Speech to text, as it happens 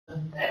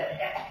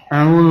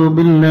أعوذ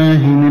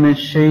بالله من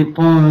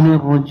الشيطان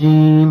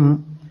الرجيم.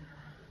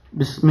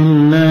 بسم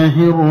الله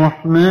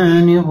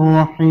الرحمن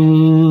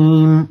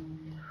الرحيم.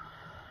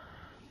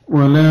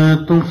 ولا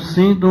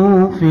تفسدوا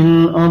في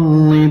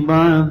الأرض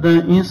بعد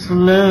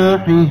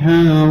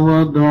إصلاحها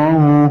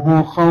وادعوه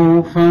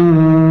خوفا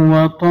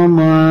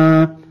وطمعا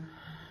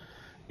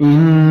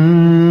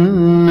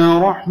إن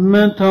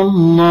رحمة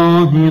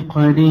الله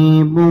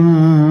قريب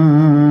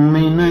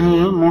من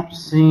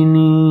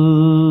المحسنين.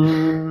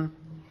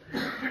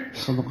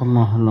 صدق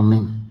الله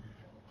العظيم.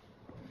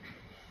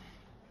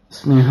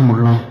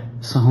 സ്നേഹമുള്ള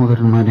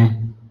സഹോദരന്മാരെ,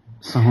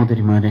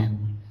 സഹോദരിമാരെ,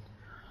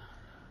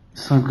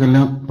 സകല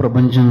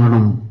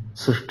പ്രപഞ്ചങ്ങളും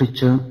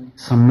സൃഷ്ടിച്ച്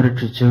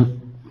സംരക്ഷിച്ച്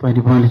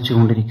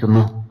പരിപാലിച്ചുകൊണ്ടിരിക്കുന്ന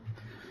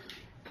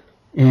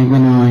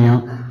ഏകനായ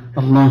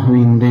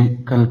അല്ലാഹുവിന്റെ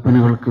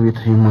കൽപ്പനകൾക്ക്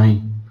വിധേയമായി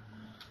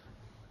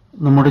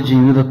നമ്മുടെ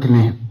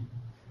ജീവിതത്തിലെ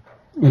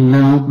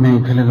എല്ലാ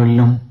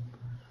മേഖലകളിലും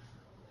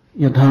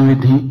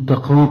യഥാവിധി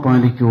തഖ്വ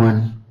പാലിക്കുവാൻ,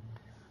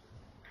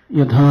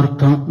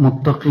 യഥാർത്ഥ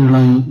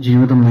മുത്തഖികളായി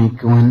ജീവിതം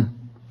നയിക്കുവാൻ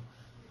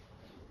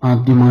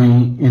ആദ്യമായി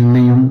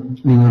എന്നെയും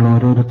നിങ്ങൾ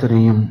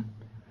ഓരോരുത്തരെയും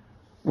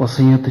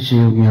വസിയത്ത്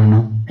ചെയ്യുകയാണ്,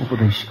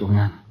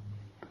 ഉപദേശിക്കുകയാണ്.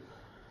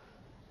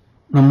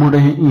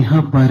 നമ്മുടെ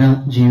ഇഹപര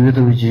ജീവിത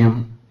വിജയം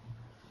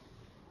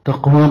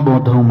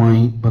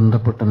തഖ്വാബോധവുമായി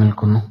ബന്ധപ്പെട്ട്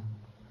നിൽക്കുന്നു.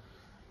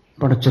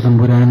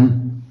 പടച്ചതമ്പുരാൻ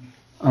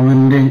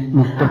അവന്റെ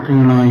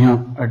മുത്തഖികളായ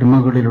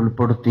അടിമകളിൽ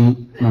ഉൾപ്പെടുത്തി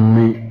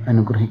നമ്മെ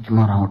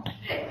അനുഗ്രഹിക്കുമാറാവട്ടെ.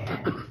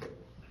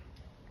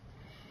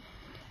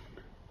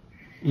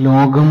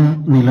 ലോകം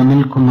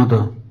നിലനിൽക്കുന്നത്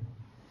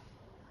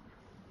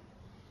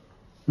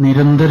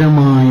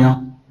നിരന്തരമായ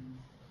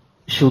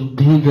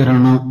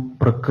ശുദ്ധീകരണ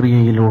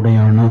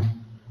പ്രക്രിയയിലൂടെയാണ്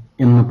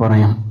എന്ന്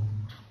പറയാം.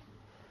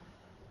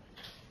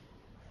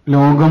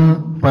 ലോകം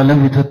പല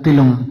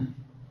വിധത്തിലും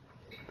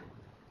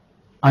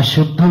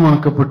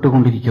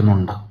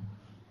അശുദ്ധമാക്കപ്പെട്ടുകൊണ്ടിരിക്കുന്നുണ്ട്.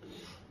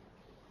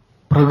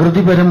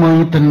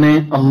 പ്രകൃതിപരമായി തന്നെ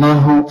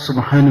അല്ലാഹു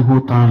സുബ്ഹാനഹു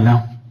തആല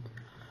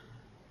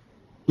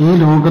ഈ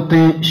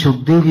ലോകത്തെ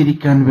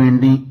ശുദ്ധീകരിക്കാൻ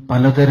വേണ്ടി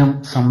പലതരം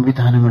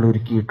സംവിധാനങ്ങൾ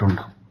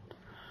ഒരുക്കിയിട്ടുണ്ട്.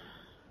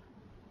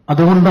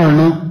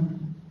 അതുകൊണ്ടാണ്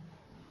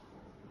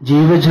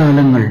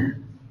ജീവജാലങ്ങൾ,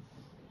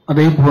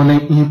 അതേപോലെ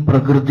ഈ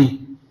പ്രകൃതി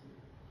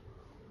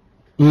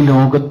ഈ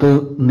ലോകത്ത്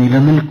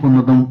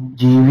നിലനിൽക്കുന്നതും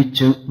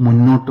ജീവിച്ച്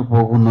മുന്നോട്ടു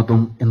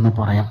പോകുന്നതും എന്ന്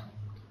പറയാം.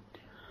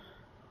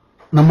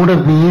 നമ്മുടെ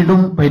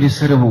വീടും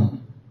പരിസരവും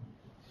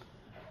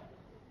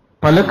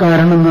പല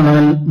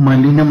കാരണങ്ങളാൽ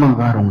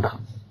മലിനമാകാറുണ്ട്.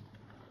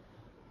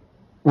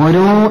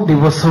 ഓരോ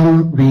ദിവസവും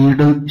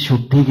വീട്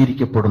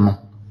ശുദ്ധീകരിക്കപ്പെടുന്നു.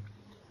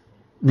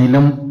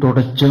 നിലം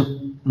തുടച്ച്,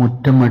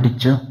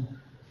 മുറ്റമടിച്ച്,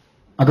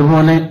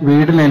 അതുപോലെ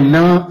വീടിലെ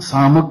എല്ലാ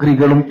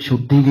സാമഗ്രികളും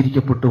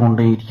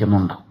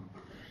ശുദ്ധീകരിക്കപ്പെട്ടുകൊണ്ടേയിരിക്കുന്നുണ്ട്.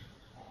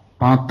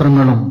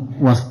 പാത്രങ്ങളും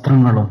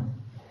വസ്ത്രങ്ങളും,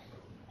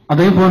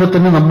 അതേപോലെ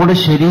തന്നെ നമ്മുടെ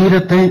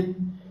ശരീരത്തെ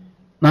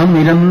നാം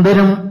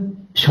നിരന്തരം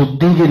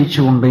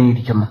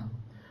ശുദ്ധീകരിച്ചുകൊണ്ടേയിരിക്കുന്നു.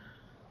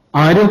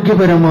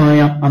 ആരോഗ്യപരമായ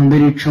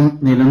അന്തരീക്ഷം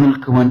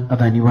നിലനിൽക്കുവാൻ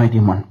അത്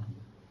അനിവാര്യമാണ്.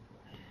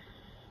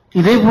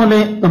 ഇതേപോലെ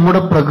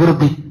നമ്മുടെ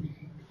പ്രകൃതി,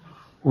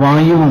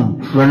 വായുവും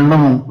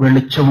വെള്ളവും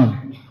വെളിച്ചവും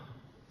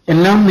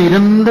എല്ലാം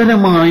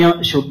നിരന്തരമായ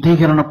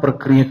ശുദ്ധീകരണ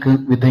പ്രക്രിയക്ക്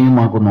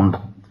വിധേയമാകുന്നുണ്ട്.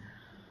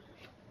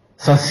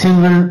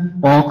 സസ്യങ്ങൾ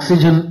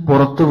ഓക്സിജൻ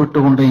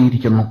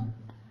പുറത്തുവിട്ടുകൊണ്ടേയിരിക്കുന്നു.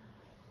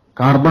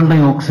 കാർബൺ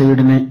ഡൈ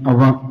ഓക്സൈഡിനെ അവ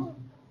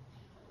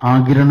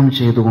ആഗിരണം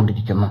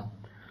ചെയ്തുകൊണ്ടിരിക്കുന്നു.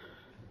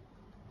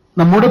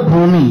 നമ്മുടെ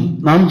ഭൂമി,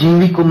 നാം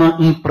ജീവിക്കുന്ന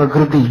ഈ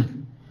പ്രകൃതി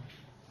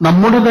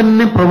നമ്മുടെ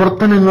തന്നെ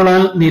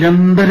പ്രവർത്തനങ്ങളാൽ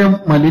നിരന്തരം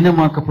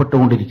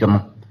മലിനമാക്കപ്പെട്ടുകൊണ്ടിരിക്കുന്നു.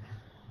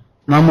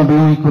 നാം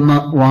ഉപയോഗിക്കുന്ന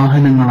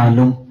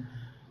വാഹനങ്ങളാലും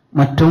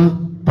മറ്റും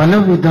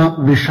പലവിധ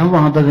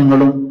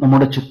വിഷവാതകങ്ങളും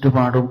നമ്മുടെ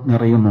ചുറ്റുപാടും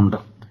നിറയുന്നുണ്ട്.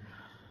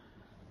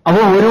 അവ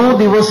ഓരോ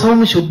ദിവസവും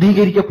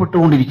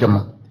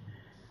ശുദ്ധീകരിക്കപ്പെട്ടുകൊണ്ടിരിക്കുന്നു.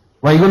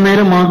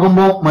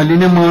 വൈകുന്നേരമാകുമ്പോൾ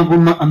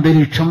മലിനമാകുന്ന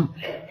അന്തരീക്ഷം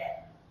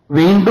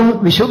വീണ്ടും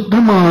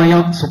വിശുദ്ധമായ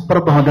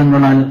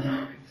സുപ്രഭാതങ്ങളാൽ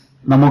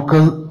നമുക്ക്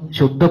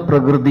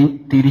ശുദ്ധപ്രകൃതി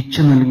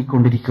തിരിച്ചു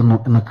നൽകിക്കൊണ്ടിരിക്കുന്നു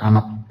എന്ന്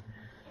കാണാം.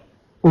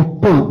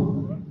 ഉപ്പ്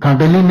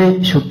കടലിനെ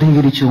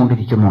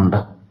ശുദ്ധീകരിച്ചുകൊണ്ടിരിക്കുന്നുണ്ട്.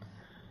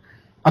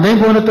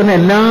 അതേപോലെ തന്നെ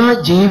എല്ലാ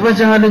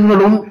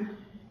ജീവജാലങ്ങളും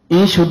ഈ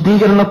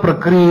ശുദ്ധീകരണ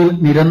പ്രക്രിയയിൽ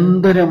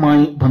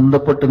നിരന്തരമായി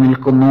ബന്ധപ്പെട്ട്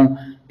നിൽക്കുന്നു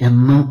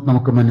എന്ന്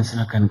നമുക്ക്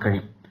മനസ്സിലാക്കാൻ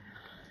കഴിയും.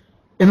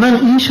 എന്നാൽ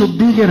ഈ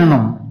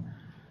ശുദ്ധീകരണം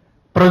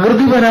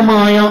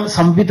പ്രകൃതിപരമായ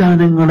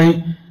സംവിധാനങ്ങളെ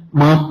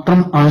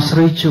മാത്രം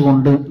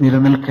ആശ്രയിച്ചുകൊണ്ട്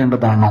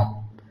നിലനിൽക്കേണ്ടതാണോ?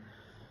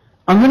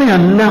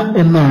 അങ്ങനെയല്ല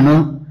എന്നാണ്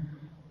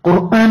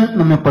ഖുർആൻ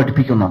നമ്മെ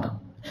പഠിപ്പിക്കുന്നത്.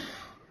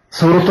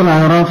 സൂറത്തുൽ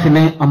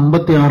അഅറാഫിലെ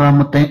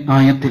 56-ാമത്തെ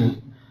ആയത്തിൽ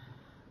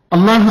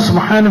അല്ലാഹു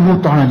സുബ്ഹാനഹു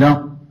തആല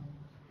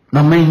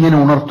നമ്മെ ഇങ്ങനെ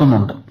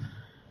ഉണർത്തുന്നുണ്ട്.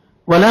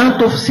 വലാ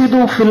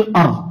തുഫ്സിദു ഫിൽ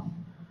അർദ്,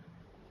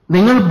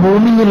 നിങ്ങൾ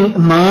ഭൂമിയിൽ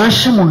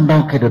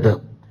നാശമുണ്ടാക്കരുത്,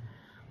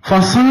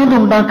 ഫസാദ്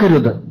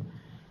ഉണ്ടാക്കരുത്.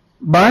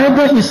 ബഅദ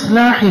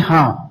ഇസ്ലാഹിഹ,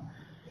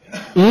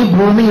 ഈ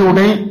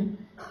ഭൂമിയുടെ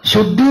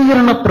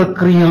ശുദ്ധീകരണ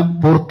പ്രക്രിയ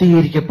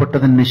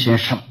പൂർത്തീകരിക്കപ്പെട്ടതിന്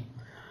ശേഷം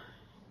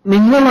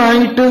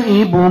നിങ്ങളായിട്ട് ഈ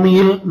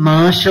ഭൂമിയിൽ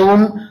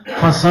നാശവും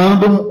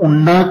ഫസാദും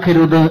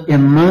ഉണ്ടാക്കരുത്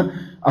എന്ന്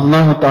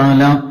അല്ലാഹു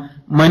തആല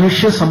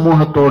മനുഷ്യ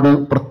സമൂഹത്തോട്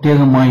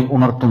പ്രത്യേകമായി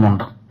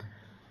ഉണർത്തുന്നുണ്ട്.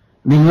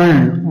 നിങ്ങൾ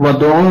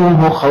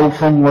വദഊഹു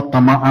ഖൗഫൻ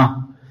വതമഅ,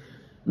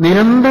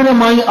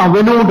 നിരന്തരമായി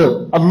അവനോട്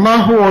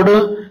അല്ലാഹുവോട്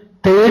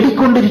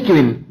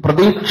തേടിക്കൊണ്ടിരിക്കുവിൻ,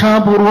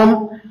 പ്രതീക്ഷാപൂർവം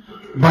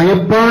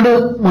ഭയപ്പാട്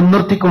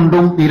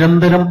മുൻനിർത്തിക്കൊണ്ടും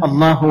നിരന്തരം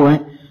അല്ലാഹുവെ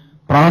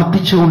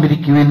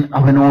പ്രാർത്ഥിച്ചുകൊണ്ടിരിക്കുവിൻ,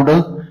 അവനോട്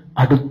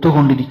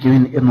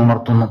അടുത്തുകൊണ്ടിരിക്കുവിൻ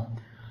എന്നുണർത്തുന്നു.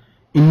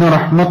 ഇന്ന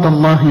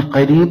റഹ്മത്തല്ലാഹി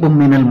ഖരീബും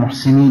മിനൽ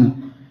മുഹ്സിനീൻ,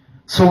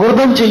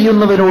 സുഹൃതം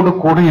ചെയ്യുന്നവരോട്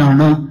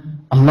കൂടെയാണ്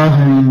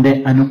അല്ലാഹുവിന്റെ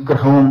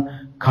അനുഗ്രഹവും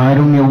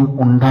കാരുണ്യവും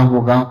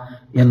ഉണ്ടാവുക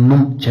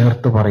എന്നും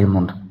ചേർത്ത്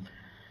പറയുന്നുണ്ട്.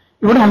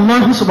 ഇവിടെ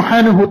അല്ലാഹു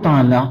സുബ്ഹാനഹു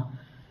തആല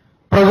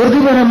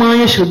പ്രകൃതിപരമായ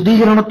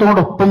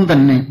ശുദ്ധീകരണത്തോടൊപ്പം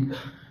തന്നെ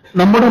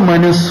നമ്മുടെ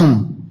മനസ്സും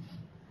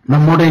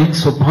നമ്മുടെ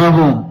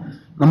സ്വഭാവവും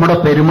നമ്മുടെ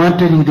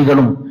പെരുമാറ്റ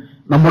രീതികളും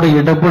നമ്മുടെ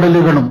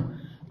ഇടപെടലുകളും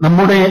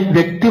നമ്മുടെ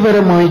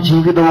വ്യക്തിപരമായ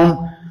ജീവിതവും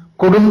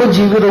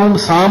കുടുംബജീവിതവും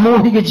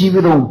സാമൂഹിക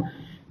ജീവിതവും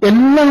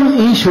എല്ലാം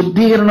ഈ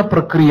ശുദ്ധീകരണ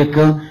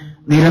പ്രക്രിയക്ക്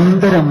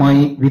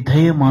നിരന്തരമായി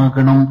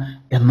വിധേയമാകണം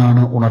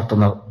എന്നാണ്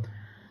ഉണർത്തുന്നത്.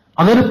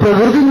 അതൊരു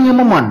പ്രകൃതി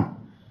നിയമമാണ്.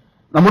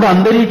 നമ്മുടെ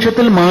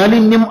അന്തരീക്ഷത്തിൽ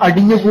മാലിന്യം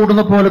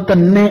അടിഞ്ഞുകൂടുന്ന പോലെ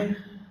തന്നെ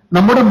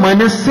നമ്മുടെ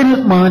മനസ്സിൽ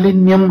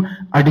മാലിന്യം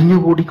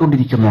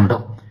അടിഞ്ഞുകൂടിക്കൊണ്ടിരിക്കുന്നുണ്ട്.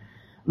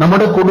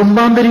 നമ്മുടെ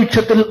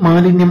കുടുംബാന്തരീക്ഷത്തിൽ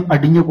മാലിന്യം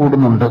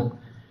അടിഞ്ഞുകൂടുന്നുണ്ട്.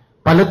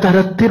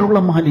 പലതരത്തിലുള്ള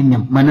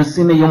മാലിന്യം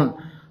മനസ്സിനെയും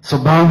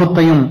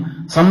സ്വഭാവത്തെയും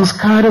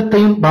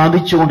സംസ്കാരത്തെയും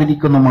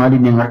ബാധിച്ചുകൊണ്ടിരിക്കുന്ന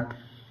മാലിന്യങ്ങൾ.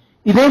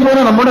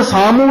 ഇതേപോലെ നമ്മുടെ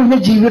സാമൂഹിക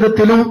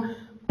ജീവിതത്തിലും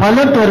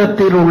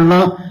പലതരത്തിലുള്ള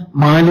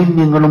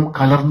മാലിന്യങ്ങളും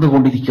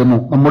കലർന്നുകൊണ്ടിരിക്കുന്നു.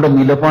 നമ്മുടെ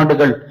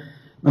നിലപാടുകൾ,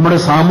 നമ്മുടെ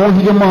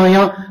സാമൂഹികമായ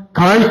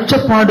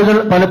കാഴ്ചപ്പാടുകൾ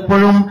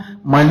പലപ്പോഴും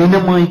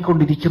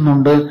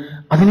മലിനമായിക്കൊണ്ടിരിക്കുന്നുണ്ട്.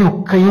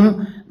 അതിനെയൊക്കെയും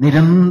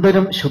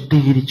നിരന്തരം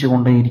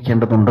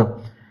ശുദ്ധീകരിച്ചുകൊണ്ടേയിരിക്കേണ്ടതുണ്ട്.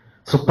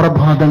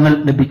 സുപ്രഭാതങ്ങൾ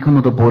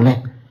ലഭിക്കുന്നത് പോലെ,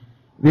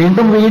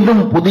 വീണ്ടും വീണ്ടും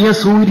പുതിയ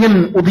സൂര്യൻ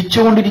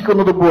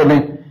ഉദിച്ചുകൊണ്ടിരിക്കുന്നത് പോലെ,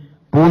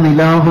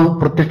 പൂനിലാവ്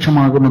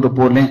പ്രത്യക്ഷമാകുന്നത്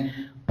പോലെ,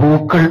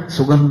 പൂക്കൾ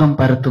സുഗന്ധം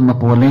പരത്തുന്ന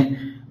പോലെ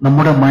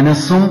നമ്മുടെ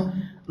മനസ്സും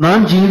നാം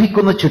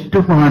ജീവിക്കുന്ന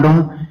ചുറ്റുപാടും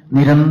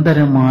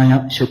നിരന്തരമായ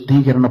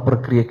ശുദ്ധീകരണ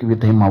പ്രക്രിയയ്ക്ക്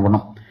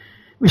വിധേയമാവണം.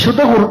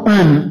 വിശുദ്ധ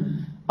ഖുർആൻ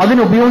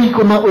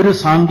അതിനുപയോഗിക്കുന്ന ഒരു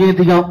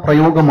സാങ്കേതിക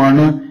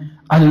പ്രയോഗമാണ്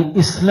അൽ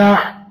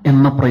ഇസ്ലാഹ്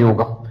എന്ന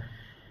പ്രയോഗം.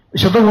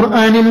 വിശുദ്ധ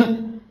ഖുർആനിൽ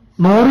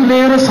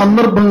 100-ലേറെ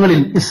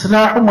സന്ദർഭങ്ങളിൽ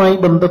ഇസ്ലാഹുമായി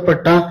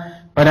ബന്ധപ്പെട്ട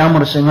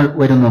പരാമർശങ്ങൾ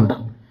വരുന്നുണ്ട്.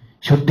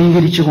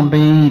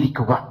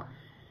 ശുദ്ധീകരിച്ചുകൊണ്ടേയിരിക്കുക,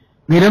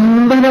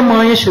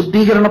 നിരന്തരമായ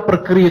ശുദ്ധീകരണ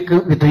പ്രക്രിയക്ക്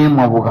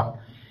വിധേയമാവുക.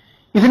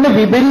 ഇതിന്റെ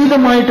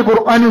വിപരീതമായിട്ട്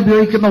ഖുർആൻ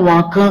ഉപയോഗിക്കുന്ന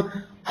വാക്ക്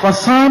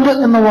ഫസാദ്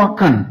എന്ന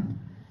വാക്കാണ്.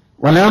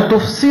 വലാ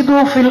തുഫ്സിദു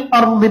ഫിൽ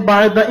അർദി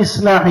ബഅദ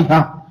ഇസ്ലാഹിഹ.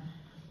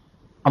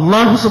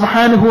 അല്ലാഹു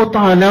സുബ്ഹാനഹു വ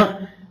തആല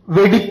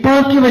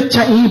വെടിപ്പാക്കി വെച്ച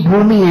ഈ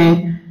ഭൂമിയെ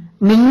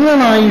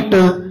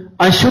നിങ്ങളായിട്ട്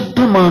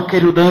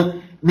അശുദ്ധമാക്കരുത്,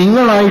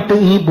 നിങ്ങളായിട്ട്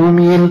ഈ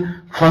ഭൂമിയിൽ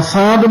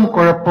ഫസാദും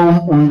കുഴപ്പവും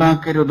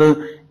ഉണ്ടാക്കരുത്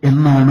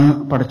എന്നാണ്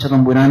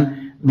പടച്ചതമ്പുരാൻ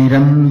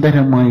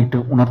നിരന്തരമായിട്ട്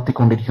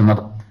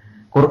ഉണർത്തിക്കൊണ്ടിരിക്കുന്നത്.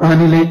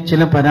 ഖുർആനിലെ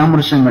ചില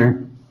പരാമർശങ്ങൾ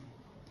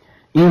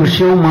ഈ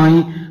വിഷയവുമായി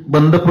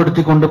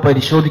ബന്ധപ്പെടുത്തിക്കൊണ്ട്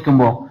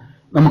പരിശോധിക്കുമ്പോൾ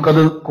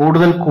നമുക്കത്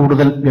കൂടുതൽ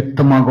കൂടുതൽ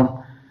വ്യക്തമാകും.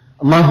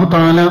 അല്ലാഹു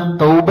തആല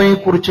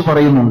തൗബയെക്കുറിച്ച്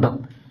പറയുന്നുണ്ട്.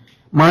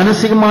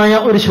 മാനസികമായ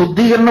ഒരു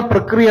ശുദ്ധീകരണ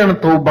പ്രക്രിയയാണ്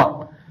തൗബ.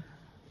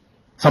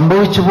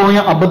 സംഭവിച്ചുപോയ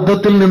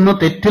അബദ്ധത്തിൽ നിന്ന്,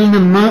 തെറ്റിൽ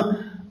നിന്ന്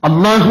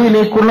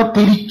അല്ലാഹുവിലേക്കുള്ള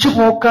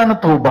തിരിച്ചുപോക്കാണ്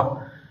തൗബ.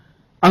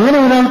 അങ്ങനെ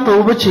ഒരാൾ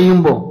തൗബ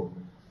ചെയ്യുമ്പോൾ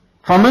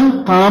ഫമൻ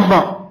താബ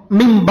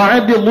മിൻ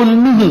ബഅദി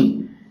ദുൽമിഹി,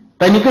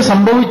 തനിക്ക്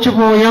സംഭവിച്ചു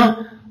പോയ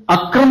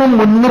അക്രമം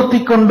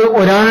മുൻനിർത്തിക്കൊണ്ട്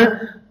ഒരാൾ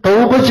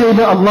തൗബ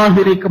ചെയ്ത്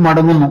അല്ലാഹുവിലേക്ക്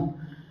മടങ്ങുന്നു.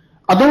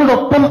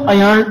 അതോടൊപ്പം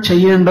അയാൾ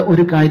ചെയ്യേണ്ട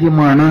ഒരു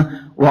കാര്യമാണ്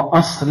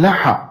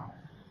വഅസ്ലഹ,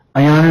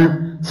 അയാൾ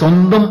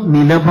സ്വന്തം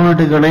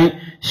നിലപാടുകളെ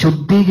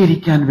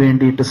ശുദ്ധീകരിക്കാൻ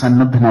വേണ്ടിയിട്ട്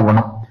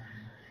സന്നദ്ധനാവണം.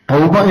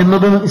 തൗബ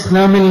എന്നത്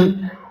ഇസ്ലാമിൽ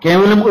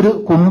കേവലം ഒരു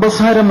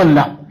കുമ്പസാരമല്ല,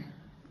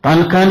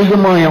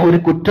 താൽക്കാലികമായ ഒരു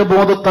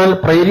കുറ്റബോധത്താൽ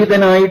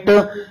പ്രേരിതനായിട്ട്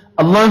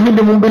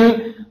അള്ളാഹുവിന്റെ മുമ്പിൽ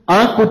ആ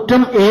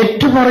കുറ്റം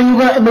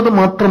ഏറ്റുപറയുക എന്നത്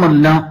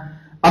മാത്രമല്ല,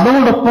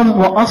 അതോടൊപ്പം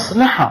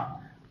വഅസ്ലഹ,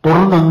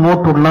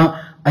 തുടർന്നങ്ങോട്ടുള്ള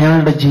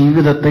അയാളുടെ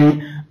ജീവിതത്തെ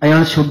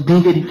അയാൾ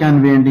ശുദ്ധീകരിക്കാൻ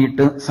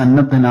വേണ്ടിയിട്ട്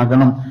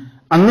സന്നദ്ധനാകണം.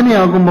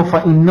 അങ്ങനെയാകുമ്പോൾ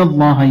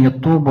ഫഇന്നല്ലാഹ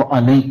യതൂബു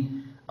അലൈഹി,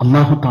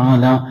 അല്ലാഹു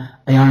തആല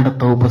അയാളുടെ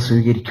തൗബ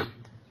സ്വീകരിക്കും.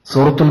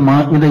 സൂറത്തുൽ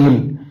മാഇദയിൽ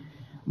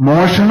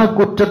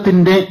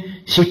മോഷണക്കുറ്റത്തിന്റെ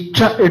ശിക്ഷ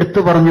എടുത്തു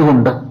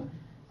പറഞ്ഞുകൊണ്ട്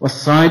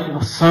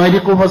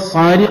വസ്സാരിഖു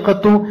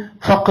വസ്സാരിഖത്തു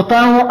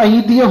ഫഖ്തഉ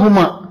ഐദിയഹുമ,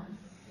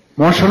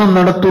 മോഷണം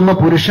നടത്തുന്ന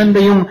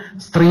പുരുഷന്റെയും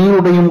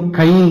സ്ത്രീയുടെയും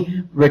കൈ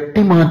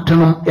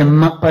വെട്ടിമാറ്റണം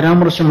എന്ന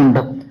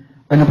പരാമർശമുണ്ട്.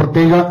 അതിന്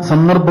പ്രത്യേക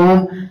സന്ദർഭവും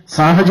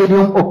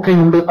സാഹചര്യവും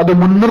ഒക്കെയുണ്ട്. അത്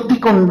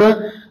മുൻനിർത്തിക്കൊണ്ട്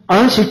ആ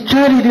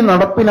ശിക്ഷാരീതി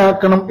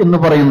നടപ്പിലാക്കണം എന്ന്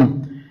പറയുന്നു.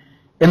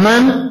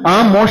 എന്നാൽ ആ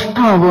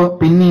മോഷ്ടാവ്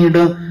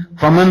പിന്നീട്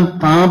ഫമൻ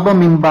താബ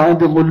മിൻ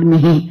ബഅദി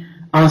ദുൽമിഹി,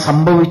 ആ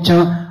സംഭവിച്ച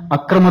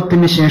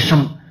അക്രമത്തിന് ശേഷം,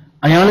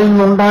 അയാളിൽ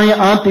നിന്നുണ്ടായ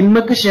ആ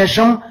തിന്മയ്ക്ക്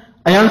ശേഷം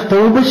അയാൾ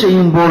തൗബ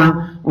ചെയ്യുമ്പോൾ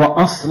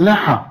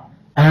വഅസ്ലഹ,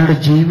 അയാളുടെ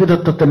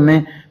ജീവിതത്തെ തന്നെ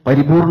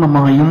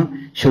പരിപൂർണമായും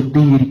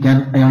ശുദ്ധീകരിക്കാൻ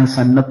അയാൾ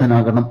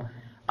സന്നദ്ധനാകണം.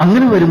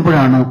 അങ്ങനെ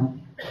വരുമ്പോഴാണ്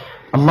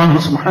അല്ലാഹു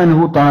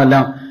സുബ്ഹാനഹു തആല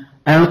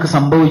അയാൾക്ക്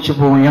സംഭവിച്ചു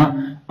പോയ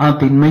ആ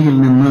തിന്മയിൽ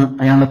നിന്ന്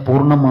അയാളെ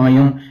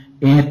പൂർണ്ണമായും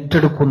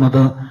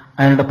ഏറ്റെടുക്കുന്നത്,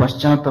 അയാളുടെ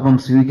പശ്ചാത്തലം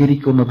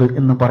സ്വീകരിക്കുന്നത്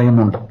എന്ന്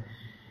പറയുന്നുണ്ട്.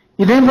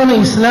 ഇതേപോലെ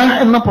ഇസ്ലാഹ്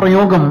എന്ന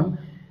പ്രയോഗം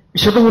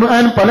വിശുദ്ധ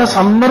ഖുർആൻ പല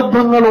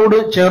സന്ദർഭങ്ങളോട്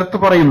ചേർത്ത്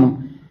പറയുന്നു.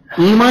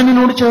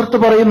 ഈമാനിനോട് ചേർത്ത്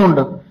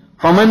പറയുന്നുണ്ട്.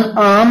 ഫമൻ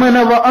ആമന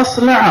വ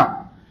അസ്ലഹ,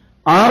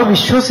 ആർ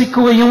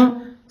വിശ്വസിക്കുകയും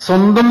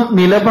സ്വന്തം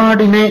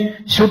നിലപാടിനെ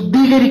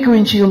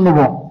ശുദ്ധീകരിക്കുകയും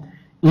ചെയ്യുന്നുവോ.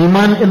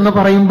 ഈമാൻ എന്ന്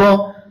പറയുമ്പോ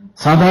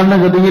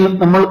സാധാരണഗതിയിൽ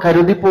നമ്മൾ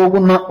കരുതി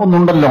പോകുന്ന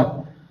ഒന്നുണ്ടല്ലോ,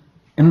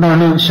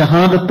 എന്താണ്?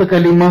 ഷഹാദത്ത്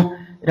കലിമ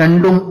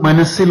രണ്ടും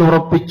മനസ്സിൽ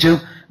ഉറപ്പിച്ച്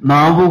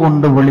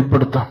നാവുകൊണ്ട്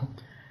വെളിപ്പെടുത്താം.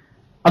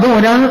 അത്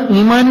ഒരാൾ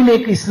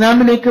ഈമാനിലേക്ക്,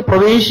 ഇസ്ലാമിലേക്ക്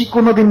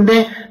പ്രവേശിക്കുന്നതിന്റെ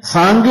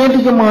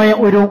സാങ്കേതികമായ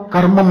ഒരു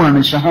കർമ്മമാണ്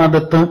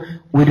ഷഹാദത്ത്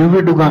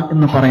ഉരുവിടുക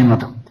എന്ന്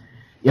പറയുന്നത്.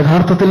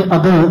 യഥാർത്ഥത്തിൽ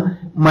അത്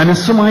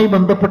മനസ്സുമായി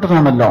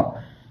ബന്ധപ്പെട്ടതാണല്ലോ.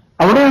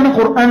 അവിടെയാണ്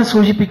ഖുർആൻ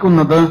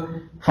സൂചിപ്പിക്കുന്നത്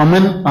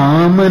ഫമൻ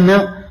ആമന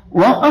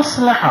വ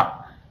അസ്ലഹ,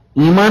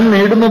 ഈമാൻ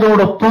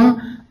നേടുന്നതോടൊപ്പം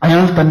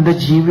അയാൾ തന്റെ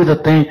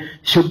ജീവിതത്തെ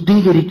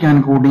ശുദ്ധീകരിക്കാൻ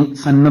കൂടി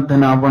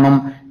സന്നദ്ധനാവണം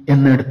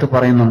എന്നെടുത്ത്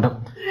പറയുന്നുണ്ട്.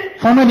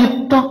 ഫമൻ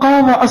ഇത്തഖാ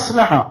വ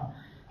അസ്ലഹ,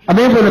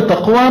 അതേപോലെ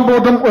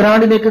തഖ്വാബോധം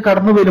ഒരാളിലേക്ക്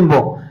കടന്നു വരുമ്പോ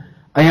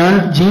അയാൾ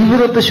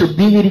ജീവിതത്തെ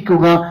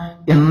ശുദ്ധീകരിക്കുക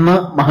എന്ന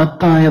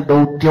മഹത്തായ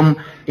ദൗത്യം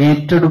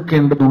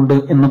ഏറ്റെടുക്കേണ്ടതുണ്ട്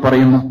എന്ന്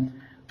പറയുന്നു.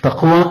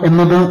 തഖ്വ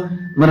എന്നത്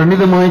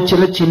നിർണിതമായ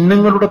ചില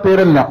ചിഹ്നങ്ങളുടെ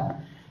പേരല്ല,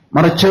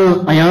 മറിച്ച്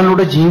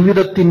അയാളുടെ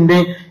ജീവിതത്തിന്റെ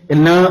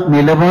എല്ലാ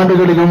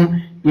നിലപാടുകളിലും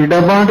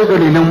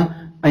ഇടപാടുകളിലും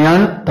അയാൾ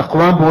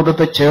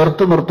തഖ്വാബോധത്തെ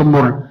ചേർത്ത്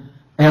നിർത്തുമ്പോൾ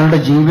അയാളുടെ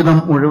ജീവിതം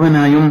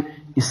മുഴുവനായും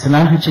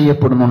ഇസ്ലാഹ്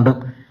ചെയ്യപ്പെടുന്നുണ്ട്.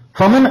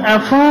 ഫമൻ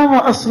അഫാ വ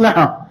അസ്ലഹ,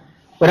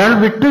 ഒരാൾ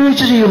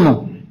വിട്ടുവീഴ്ച ചെയ്യുന്നു.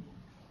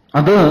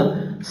 അത്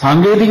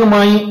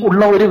സാങ്കേതികമായി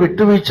ഉള്ള ഒരു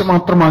വിട്ടുവീഴ്ച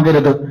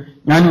മാത്രമാകരുത്.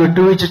 ഞാൻ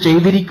വിട്ടുവീഴ്ച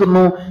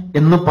ചെയ്തിരിക്കുന്നു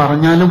എന്ന്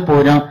പറഞ്ഞാലും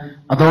പോരാ,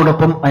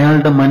 അതോടൊപ്പം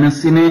അയാളുടെ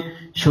മനസ്സിനെ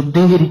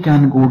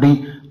ശുദ്ധീകരിക്കാൻ കൂടി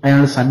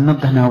അയാൾ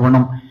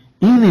സന്നദ്ധനാവണം.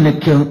 ഈ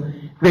നിലയ്ക്ക്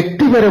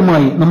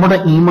വ്യക്തിപരമായി നമ്മുടെ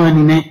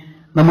ഈമാനിനെ,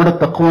 നമ്മുടെ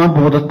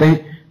തഖ്വാബോധത്തെ,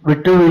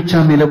 വിട്ടുവീഴ്ച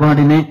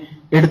നിലപാടിനെ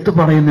എടുത്തു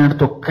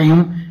പറയുന്നിടത്തൊക്കെയും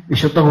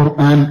വിശുദ്ധ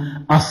ഖുർആൻ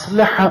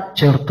അസ്ലഹ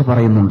ചേർത്ത്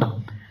പറയുന്നുണ്ട്.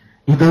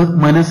 ഇത്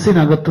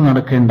മനസ്സിനകത്ത്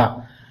നടക്കേണ്ട,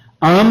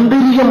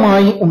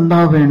 ആന്തരികമായി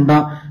ഉണ്ടാവേണ്ട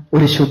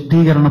ഒരു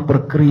ശുദ്ധീകരണ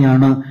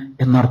പ്രക്രിയയാണ്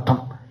എന്നർത്ഥം.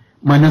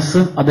 മനസ്സ്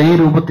അതേ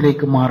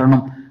രൂപത്തിലേക്ക്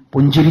മാറണം.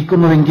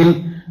 പുഞ്ചിരിക്കുന്നുവെങ്കിൽ,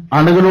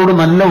 ആളുകളോട്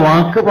നല്ല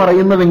വാക്ക്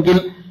പറയുന്നുവെങ്കിൽ,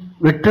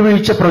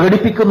 വിട്ടുവീഴ്ച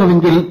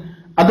പ്രകടിപ്പിക്കുന്നുവെങ്കിൽ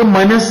അത്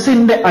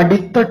മനസ്സിന്റെ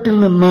അടിത്തട്ടിൽ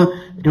നിന്ന്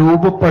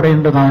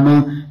രൂപപ്പെടേണ്ടതാണ്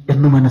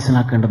എന്ന്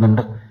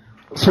മനസ്സിലാക്കേണ്ടതുണ്ട്.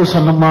 റസൂൽ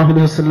സല്ലല്ലാഹു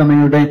അലൈഹി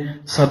വസല്ലമയുടെ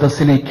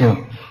സദസ്സിലേക്ക്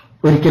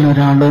ഒരിക്കൽ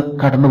ഒരാള്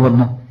കടന്നു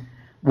വന്നു.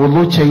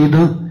 വുളു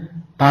ചെയ്ത്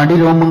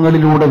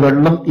താടിരോമങ്ങളിലൂടെ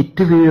വെള്ളം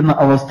ഇറ്റു വീഴുന്ന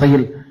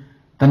അവസ്ഥയിൽ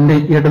തന്റെ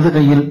ഇടത്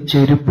കൈയിൽ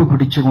ചെരുപ്പ്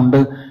പിടിച്ചുകൊണ്ട്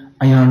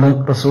അയാള്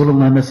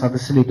റസൂലുള്ളാഹിന്റെ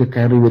സദസ്സിലേക്ക്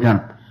കയറി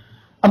വരികയാണ്.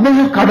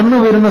 അദ്ദേഹം കടന്നു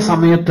വരുന്ന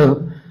സമയത്ത്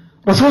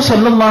റസൂൽ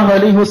സല്ലല്ലാഹു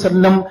അലൈഹി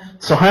വസല്ലം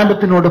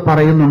സ്വഹാബത്തിനോട്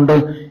പറയുന്നുണ്ട്,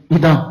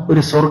 ഇതാ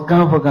ഒരു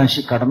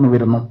സ്വർഗാവകാശി കടന്നു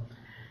വരുന്നു,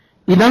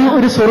 ഇതാ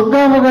ഒരു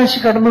സ്വർഗാവകാശി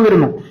കടന്നു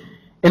വരുന്നു.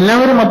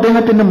 എല്ലാവരും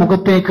അദ്ദേഹത്തിന്റെ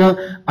മുഖത്തേക്ക്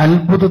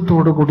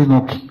അത്ഭുതത്തോടുകൂടി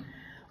നോക്കി.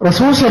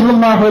 റസൂൽ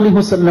സല്ലല്ലാഹു അലൈഹി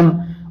വസല്ലം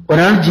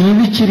ഒരാൾ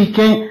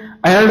ജീവിച്ചിരിക്കെ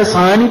അയാളുടെ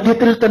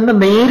സാന്നിധ്യത്തിൽ തന്നെ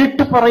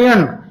നേരിട്ട് പറയാൻ,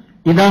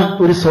 ഇതാ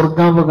ഒരു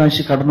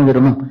സ്വർഗാവകാശി കടന്നു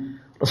വരുന്നു.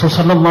 റസൂൽ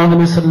സല്ലല്ലാഹു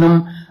അലൈഹി വസല്ലം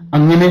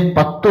അങ്ങനെ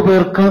 10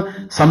 പേർക്ക്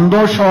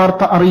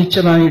സന്തോഷവാർത്ത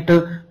അറിയിച്ചതായിട്ട്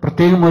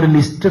പ്രത്യേകം ഒരു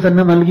ലിസ്റ്റ്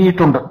തന്നെ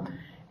നൽകിയിട്ടുണ്ട്.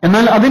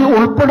 എന്നാൽ അതിൽ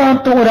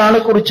ഉൾപ്പെടാത്ത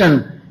ഒരാളെ കുറിച്ചാണ്,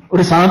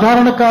 ഒരു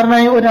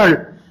സാധാരണക്കാരനായ ഒരാൾ,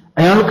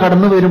 അയാൾ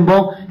കടന്നു വരുമ്പോ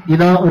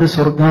ഇതാ ഒരു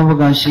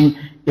സ്വർഗാവകാശി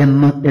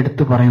എന്ന്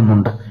എടുത്തു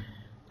പറയുന്നുണ്ട്.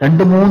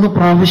 2-3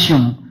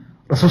 പ്രാവശ്യം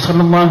റസൂൽ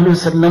സല്ലല്ലാഹു അലൈഹി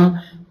വസല്ലം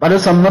പല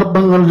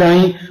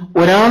സന്ദർഭങ്ങളിലായി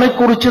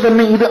ഒരാളെക്കുറിച്ച്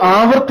തന്നെ ഇത്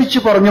ആവർത്തിച്ചു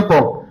പറഞ്ഞപ്പോ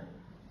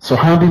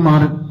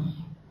സ്വഹാബിമാർ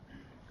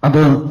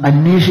അത്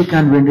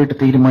അന്വേഷിക്കാൻ വേണ്ടിയിട്ട്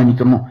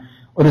തീരുമാനിക്കുന്നു.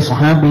 ഒരു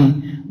സ്വഹാബി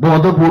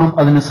ബോധപൂർവം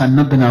അതിന്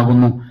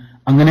സന്നദ്ധനാകുന്നു.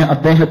 അങ്ങനെ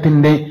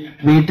അദ്ദേഹത്തിന്റെ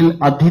വീട്ടിൽ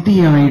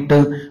അതിഥിയായിട്ട്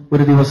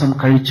ഒരു ദിവസം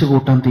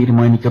കഴിച്ചുകൂട്ടാൻ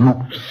തീരുമാനിക്കുന്നു.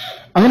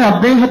 അങ്ങനെ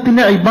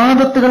അദ്ദേഹത്തിന്റെ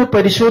ഇബാദത്തുകൾ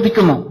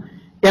പരിശോധിക്കുന്നു.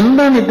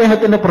 എന്താണ്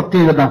ഇദ്ദേഹത്തിന്റെ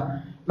പ്രത്യേകത?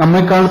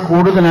 നമ്മെക്കാൾ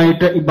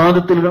കൂടുതലായിട്ട്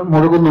ഇബാദത്തിൽ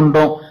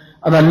മുഴുകുന്നുണ്ടോ,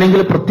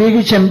 അതല്ലെങ്കിൽ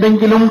പ്രത്യേകിച്ച്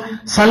എന്തെങ്കിലും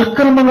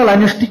സൽക്കർമ്മങ്ങൾ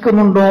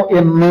അനുഷ്ഠിക്കുന്നുണ്ടോ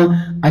എന്ന്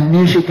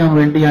അന്വേഷിക്കാൻ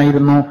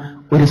വേണ്ടിയായിരുന്നു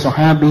ഒരു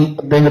സ്വഹാബി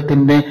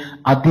അദ്ദേഹത്തിന്റെ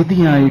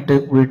അതിഥിയായിട്ട്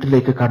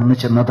വീട്ടിലേക്ക് കടന്നു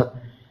ചെന്നത്.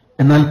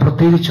 എന്നാൽ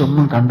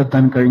പ്രത്യേകിച്ചൊന്നും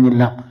കണ്ടെത്താൻ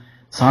കഴിഞ്ഞില്ല.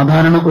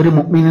 സാധാരണ ഒരു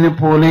മുഅ്മിനിനെ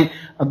പോലെ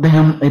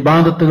അദ്ദേഹം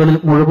ഇബാദത്തുകളിൽ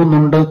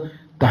മുഴുകുന്നുണ്ട്,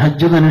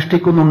 തഹജ്ജുദ്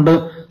അനുഷ്ഠിക്കുന്നുണ്ട്,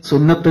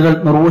 സുന്നത്തുകൾ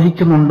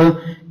നിർവഹിക്കുന്നുണ്ട്.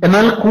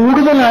 എന്നാൽ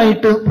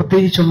കൂടുതലായിട്ട്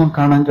പ്രത്യേകിച്ചൊന്നും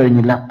കാണാൻ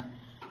കഴിഞ്ഞില്ല.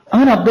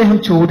 അങ്ങനെ അദ്ദേഹം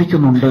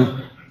ചോദിക്കുന്നുണ്ട്,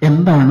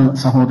 എന്താണ്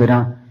സഹോദര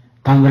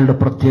താങ്കളുടെ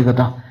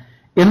പ്രത്യേകത?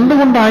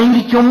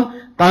 എന്തുകൊണ്ടായിരിക്കും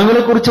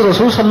താങ്കളെക്കുറിച്ച്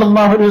റസൂൽ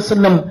സല്ലല്ലാഹു അലൈഹി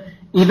വസല്ലം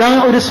ഇതാ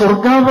ഒരു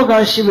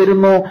സ്വർഗാവകാശി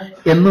വരുന്നു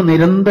എന്ന്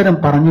നിരന്തരം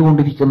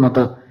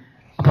പറഞ്ഞുകൊണ്ടിരിക്കുന്നത്?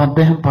 അപ്പൊ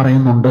അദ്ദേഹം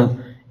പറയുന്നുണ്ട്,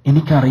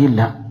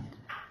 എനിക്കറിയില്ല,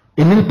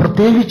 എന്നിൽ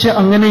പ്രത്യേകിച്ച്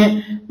അങ്ങനെ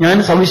ഞാൻ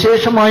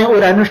സവിശേഷമായ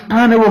ഒരു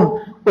അനുഷ്ഠാനവും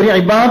ഒരു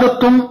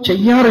ഇബാദത്തും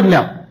ചെയ്യാറില്ല.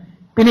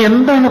 പിന്നെ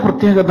എന്താണ്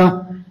പ്രത്യേകത?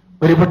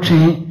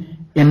 ഒരുപക്ഷേ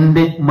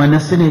എന്റെ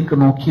മനസ്സിലേക്ക്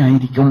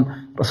നോക്കിയായിരിക്കും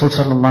റസൂൽ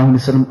സല്ലല്ലാഹു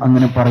അലൈഹി വസല്ലം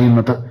അങ്ങനെ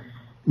പറയുന്നത്.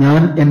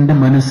 ഞാൻ എന്റെ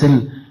മനസ്സിൽ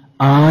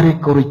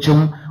ആരെക്കുറിച്ചും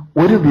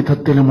ഒരു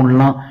വിധത്തിലുമുള്ള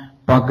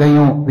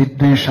പകയോ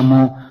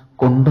വിദ്വേഷമോ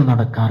കൊണ്ടു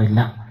നടക്കാറില്ല.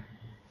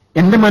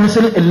 എന്റെ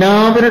മനസ്സിൽ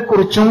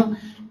എല്ലാവരെക്കുറിച്ചും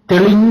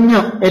തെളിഞ്ഞ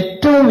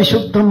ഏറ്റവും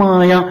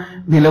വിശുദ്ധമായ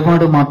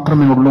നിലപാട്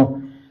മാത്രമേ ഉള്ളൂ.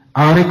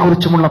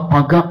 ആരെക്കുറിച്ചുമുള്ള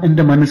പക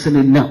എന്റെ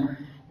മനസ്സിലില്ല,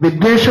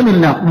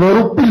 വിദ്വേഷമില്ല,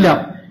 വെറുപ്പില്ല.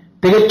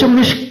 തികച്ചും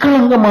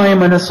നിഷ്കളങ്കമായ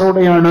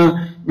മനസ്സോടെയാണ്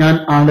ഞാൻ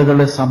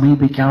ആളുകളെ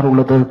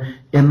സമീപിക്കാറുള്ളത്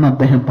എന്ന്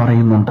അദ്ദേഹം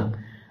പറയുന്നുണ്ട്.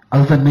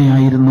 അത്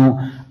തന്നെയായിരുന്നു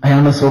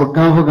അയാളെ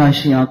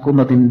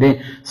സ്വർഗാവകാശിയാക്കുന്നതിന്റെ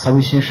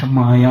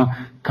സവിശേഷമായ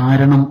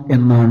കാരണം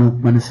എന്നാണ്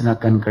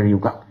മനസ്സിലാക്കാൻ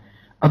കഴിയുക.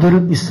 അതൊരു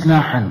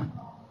ഇസ്ലാഹാണ്.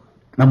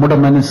 നമ്മുടെ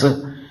മനസ്സ്,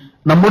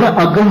 നമ്മുടെ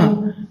അകം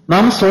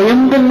നാം സ്വയം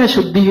തന്നെ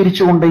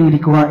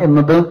ശുദ്ധീകരിച്ചുകൊണ്ടേയിരിക്കുക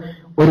എന്നത്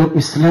ഒരു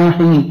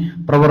ഇസ്ലാഹി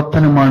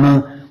പ്രവർത്തനമാണ്,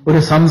 ഒരു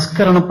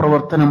സംസ്കരണ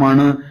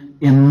പ്രവർത്തനമാണ്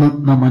എന്ന്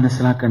നാം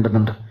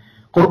മനസ്സിലാക്കേണ്ടതുണ്ട്.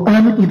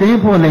 ഖുർആൻ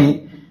ഇതേപോലെ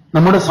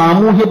നമ്മുടെ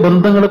സാമൂഹ്യ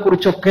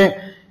ബന്ധങ്ങളെക്കുറിച്ചൊക്കെ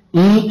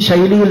ഈ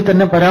ശൈലിയിൽ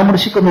തന്നെ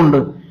പരാമർശിക്കുന്നുണ്ട്.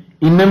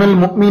 ഇന്നമൽ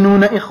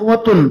മുഅ്മിനൂന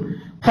ഇഖ്വത്തുൻ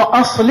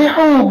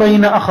ഫഅസ്ലിഹൂ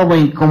ബൈന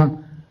അഖവൈക്കും.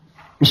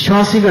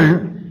 വിശ്വാസികൾ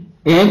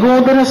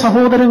ഏകോദര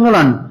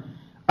സഹോദരങ്ങളാണ്.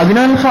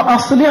 അതിനാൽ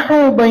ഫഅസ്ലിഹൂ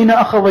ബൈന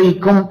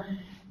അഖവൈക്കും,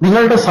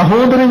 നിങ്ങളുടെ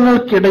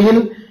സഹോദരങ്ങൾക്കിടയിൽ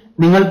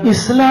നിങ്ങൾ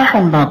ഇസ്ലാഹ്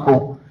ഉണ്ടാക്കൂ.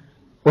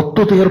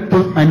 ഒത്തുതീർപ്പ്,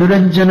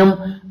 അനുരഞ്ജനം,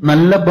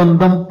 നല്ല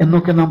ബന്ധം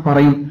എന്നൊക്കെ നാം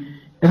പറയും.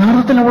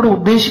 യഥാർത്ഥത്തിൽ അവിടെ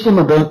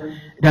ഉദ്ദേശിക്കുന്നത്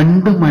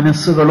രണ്ട്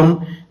മനസ്സുകളും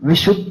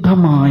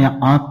വിശുദ്ധമായ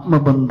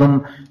ആത്മബന്ധം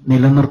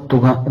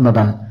നിലനിർത്തുക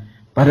എന്നതാണ്.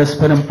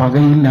 പരസ്പരം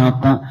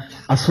പകയില്ലാത്ത,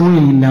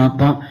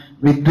 അസൂയയില്ലാത്ത,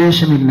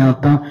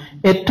 വിദ്വേഷമില്ലാത്ത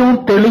ഏറ്റവും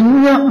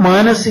തെളിഞ്ഞ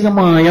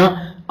മാനസികമായ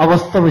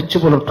അവസ്ഥ വെച്ചു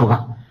പുലർത്തുക.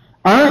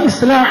 ആ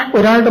ഇസ്ലാഹ്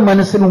ഒരാളുടെ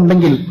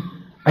മനസ്സിലുണ്ടെങ്കിൽ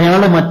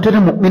അയാളെ മറ്റൊരു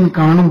മുഅ്മിൻ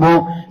കാണുമ്പോൾ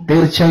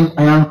തീർച്ചയായും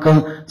അയാൾക്ക്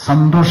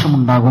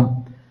സന്തോഷമുണ്ടാകും.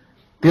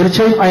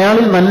 തീർച്ചയായും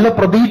അയാളിൽ നല്ല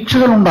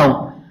പ്രതീക്ഷകൾ ഉണ്ടാവും.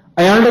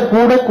 അയാളുടെ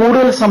കൂടെ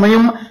കൂടുതൽ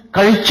സമയം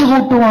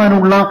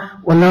കഴിച്ചുകൂട്ടുവാനുള്ള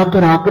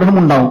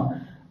വല്ലാത്തൊരാഗ്രഹമുണ്ടാവും.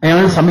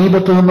 അയാൾ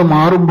സമീപത്തു നിന്ന്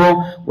മാറുമ്പോൾ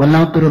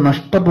വല്ലാത്തൊരു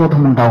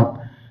നഷ്ടബോധമുണ്ടാവും.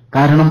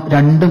 കാരണം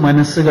രണ്ട്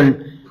മനസ്സുകൾ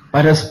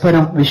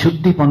പരസ്പരം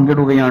വിശുദ്ധി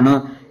പങ്കിടുകയാണ്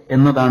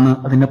എന്നതാണ്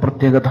അതിന്റെ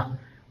പ്രത്യേകത.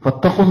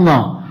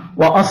 ഫത്തഖുല്ലാഹ്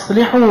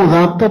വഅസ്ലിഹൂ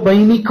ദാത്ത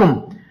ബൈനിക്കും,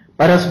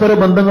 പരസ്പര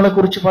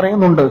ബന്ധങ്ങളെക്കുറിച്ച്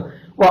പറയുന്നുണ്ട്.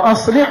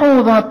 വഅസ്ലിഹൂ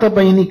ദാത്ത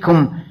ബൈനിക്കും,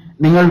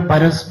 നിങ്ങൾ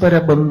പരസ്പര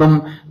ബന്ധം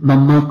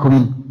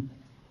നന്നാക്കുവിൻ.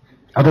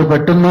 അത്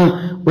പെട്ടെന്ന്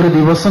ഒരു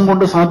ദിവസം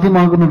കൊണ്ട്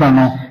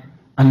സാധ്യമാകുന്നതാണോ?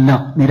 അല്ല.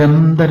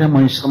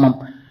 നിരന്തരമായ ശ്രമം.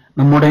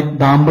 നമ്മുടെ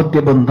ദാമ്പത്യ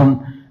ബന്ധം,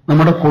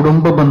 നമ്മുടെ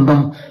കുടുംബ ബന്ധം,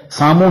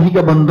 സാമൂഹിക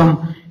ബന്ധം,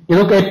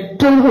 ഇതൊക്കെ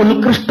ഏറ്റവും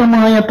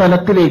ഉത്കൃഷ്ടമായ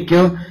തലത്തിലേക്ക്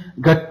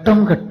ഘട്ടം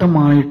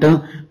ഘട്ടമായിട്ട്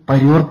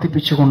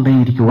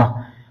പരിവർത്തിപ്പിച്ചുകൊണ്ടേയിരിക്കുക.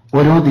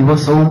 ഓരോ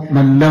ദിവസവും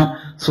നല്ല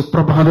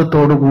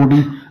സുപ്രഭാതത്തോടുകൂടി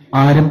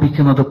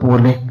ആരംഭിക്കുന്നത്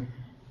പോലെ,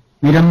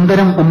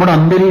 നിരന്തരം നമ്മുടെ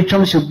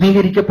അന്തരീക്ഷം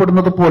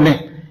ശുദ്ധീകരിക്കപ്പെടുന്നത് പോലെ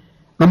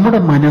നമ്മുടെ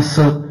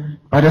മനസ്സ്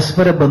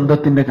പരസ്പര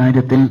ബന്ധത്തിന്റെ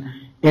കാര്യത്തിൽ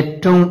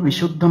ഏറ്റവും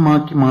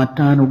വിശുദ്ധമാക്കി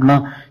മാറ്റാനുള്ള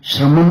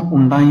ശ്രമം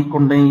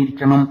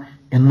ഉണ്ടായിക്കൊണ്ടേയിരിക്കണം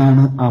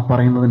എന്നാണ് ആ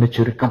പറയുന്നതിന്റെ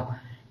ചുരുക്കം.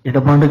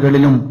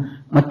 ഇടപാടുകളിലും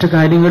മറ്റു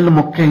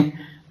കാര്യങ്ങളിലുമൊക്കെ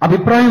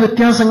അഭിപ്രായ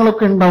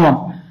വ്യത്യാസങ്ങളൊക്കെ ഉണ്ടാവാം.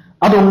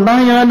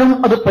 അതുണ്ടായാലും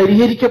അത്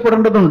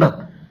പരിഹരിക്കപ്പെടേണ്ടതുണ്ട്.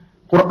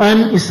 ഖുർആൻ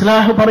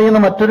ഇസ്ലാഹ് പറയുന്ന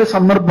മറ്റൊരു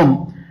സന്ദർഭം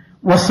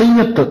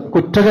വസിയ്യത്ത്,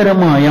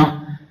 കുറ്റകരമായ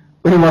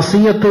ഒരു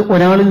വസിയ്യത്ത്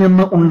ഒരാളിൽ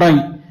നിന്ന്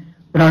ഉണ്ടായി.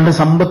 ഒരാളുടെ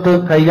സമ്പത്ത്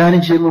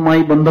കൈകാര്യം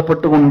ചെയ്യുന്നതുമായി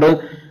ബന്ധപ്പെട്ടുകൊണ്ട്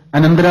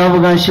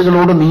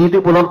അനന്തരാവകാശികളോട് നീതി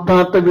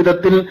പുലർത്താത്ത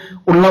വിധത്തിൽ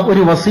ഉള്ള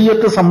ഒരു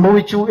വസിയ്യത്ത്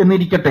സംഭവിച്ചു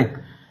എന്നിരിക്കട്ടെ.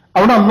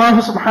 അവിടെ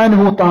അല്ലാഹു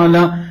സുബ്ഹാനഹു വതആല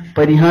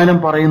പരിഹാരം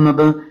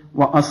പറയുന്നത്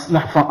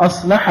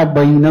ഫഅസ്ലഹ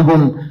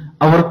ബൈനഹും,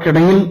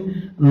 അവർക്കിടയിൽ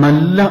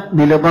നല്ല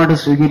നിലപാട്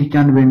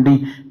സ്വീകരിക്കാൻ വേണ്ടി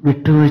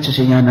വിട്ടുവീഴ്ച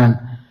ചെയ്യാനാണ്.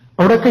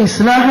 അവിടെയൊക്കെ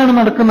ഇസ്ലാഹാണ്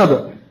നടക്കുന്നത്.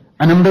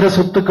 അനന്തര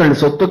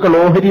സ്വത്തുക്കൾ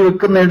ഓഹരി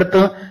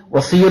വെക്കുന്നിടത്ത്,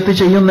 വസിയത്ത്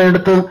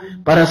ചെയ്യുന്നിടത്ത്,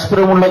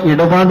 പരസ്പരമുള്ള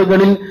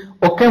ഇടപാടുകളിൽ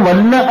ഒക്കെ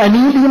വല്ല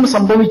അനീതിയും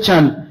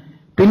സംഭവിച്ചാൽ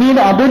പിന്നീട്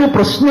അതൊരു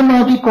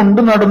പ്രശ്നമാക്കി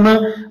കൊണ്ടു നടന്ന്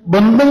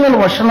ബന്ധങ്ങൾ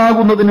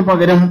വഷളാകുന്നതിന്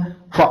പകരം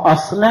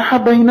ഫഅസ്ലഹ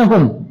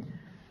ബൈനഹും,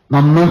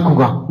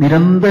 നന്നാക്കുക,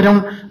 നിരന്തരം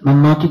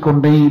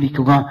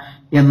നന്നാക്കിക്കൊണ്ടേയിരിക്കുക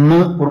എന്ന്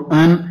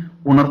ഖുർആൻ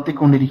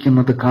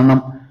ഉണർത്തിക്കൊണ്ടിരിക്കുന്നത്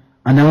കാണാം.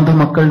 അനാഥ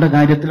മക്കളുടെ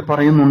കാര്യത്തിൽ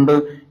പറയുന്നുണ്ട്,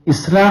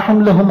 ഇസ്ലാഹും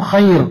ലഹും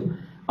ഖൈർ,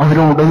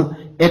 അവരോട്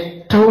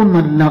ഏറ്റവും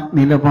നല്ല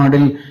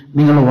നിലപാടിൽ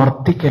നിങ്ങൾ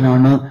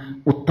വർത്തിക്കലാണ്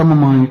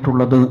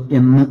ഉത്തമമായിട്ടുള്ളത്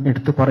എന്ന്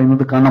എടുത്തു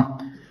പറയുന്നത് കാണാം.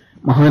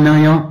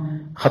 മഹാനായ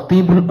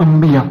ഖതീബുൽ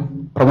അംബിയ,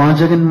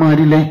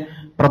 പ്രവാചകന്മാരിലെ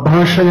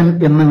പ്രഭാഷകൻ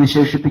എന്ന്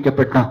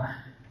വിശേഷിപ്പിക്കപ്പെട്ട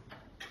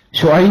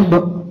ശുഐബ്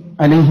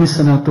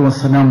അലൈഹിസ്സലാത്തു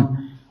വസ്സലാം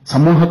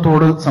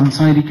സമൂഹത്തോട്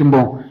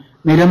സംസാരിക്കുമ്പോൾ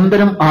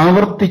നിരന്തരം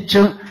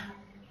ആവർത്തിച്ച്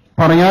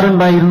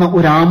പറയാറുണ്ടായിരുന്ന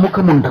ഒരു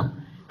ആമുഖമുണ്ട്.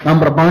 നാം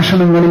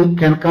പ്രഭാഷണങ്ങളിൽ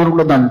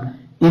കേൾക്കാറുള്ളതാണ്.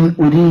 ഇൻ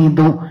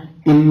ഉരീദു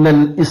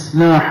ഇല്ലൽ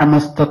ഇസ്ലാഹ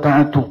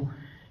മസ്തതഅതു,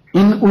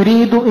 ഇൻ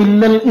ഉരീദു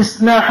ഇല്ലൽ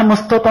ഇസ്ലാഹ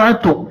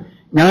മസ്തതഅതു,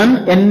 ഞാൻ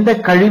എന്റെ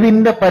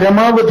കഴിവിന്റെ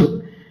പരമാവധി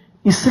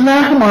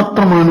ഇസ്ലാഹ്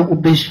മാത്രമാണ്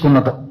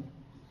ഉദ്ദേശിക്കുന്നത്.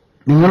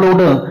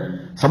 നിങ്ങളോട്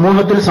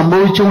സമൂഹത്തിൽ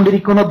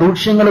സംഭവിച്ചുകൊണ്ടിരിക്കുന്ന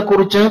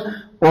ദൂഷ്യങ്ങളെക്കുറിച്ച്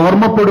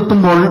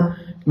ഓർമ്മപ്പെടുത്തുമ്പോൾ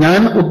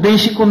ഞാൻ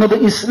ഉദ്ദേശിക്കുന്നത്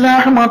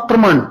ഇസ്ലാഹ്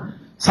മാത്രമാണ്.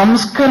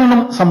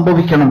 സംസ്കരണം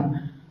സംഭവിക്കണം.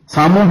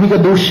 സാമൂഹിക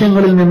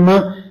ദൂഷ്യങ്ങളിൽ നിന്ന്,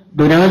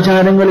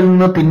 ദുരാചാരങ്ങളിൽ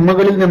നിന്ന്,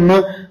 തിന്മകളിൽ നിന്ന്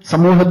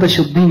സമൂഹത്തെ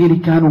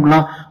ശുദ്ധീകരിക്കാനുള്ള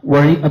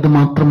വഴി അത്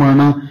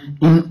മാത്രമാണ്.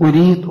 ഇൻ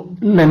ഉരീദു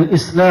ഇല്ലൽ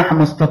ഇസ്ലാഹ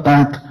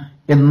മസ്തതഅത്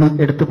എന്ന്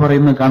എടുത്തു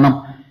പറയുന്നത് കാണാം.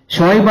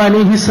 ശുഐബ്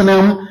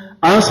അലൈഹിസ്സലാം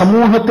ആ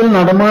സമൂഹത്തിൽ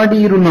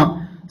നടമാടിയിരുന്ന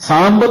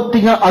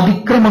സാമ്പത്തിക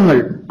അതിക്രമങ്ങൾ,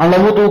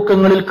 അളവ്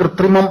തൂക്കങ്ങളിൽ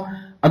കൃത്രിമം,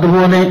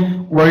 അതുപോലെ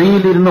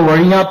വഴിയിലിരുന്ന്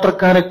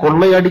വഴിയാത്രക്കാരെ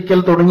കൊള്ളയടിക്കൽ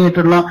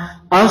തുടങ്ങിയിട്ടുള്ള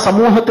ആ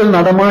സമൂഹത്തിൽ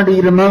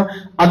നടമാടിയിരുന്ന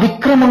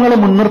അതിക്രമങ്ങളെ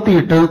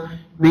മുൻനിർത്തിയിട്ട്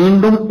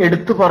വീണ്ടും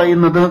എടുത്തു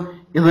പറയുന്നത്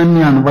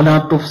ഇതുതന്നെയാണ്. വലാ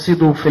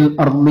തുഫ്സിദു ഫിൽ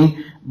അർളി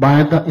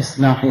ബഅദ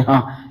ഇസ്ലാഹിഹ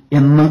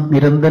എന്ന്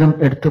നിരന്തരം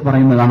എടുത്തു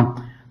പറയുന്നതാണ്.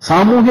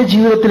 സാമൂഹ്യ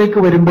ജീവിതത്തിലേക്ക്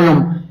വരുമ്പോഴും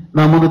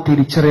നാം അത്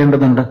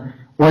തിരിച്ചറിയേണ്ടതുണ്ട്.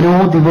 ഓരോ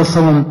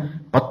ദിവസവും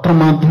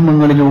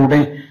പത്രമാധ്യമങ്ങളിലൂടെ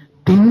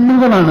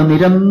തിന്മകളാണ്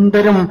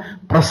നിരന്തരം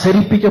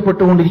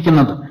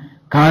പ്രസരിപ്പിക്കപ്പെട്ടുകൊണ്ടിരിക്കുന്നത്.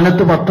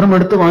 കാലത്ത്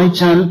പത്രമെടുത്ത്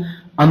വായിച്ചാൽ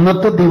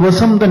അന്നത്തെ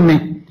ദിവസം തന്നെ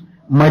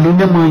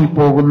മലിനമായി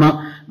പോകുന്ന,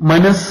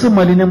 മനസ്സ്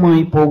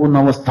മലിനമായി പോകുന്ന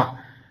അവസ്ഥ.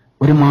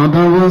 ഒരു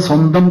മാതാവ്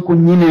സ്വന്തം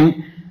കുഞ്ഞിനെ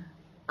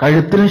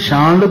കഴുത്തിൽ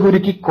ഷാള്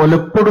കുരുക്കി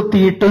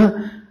കൊലപ്പെടുത്തിയിട്ട്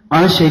ആ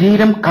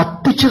ശരീരം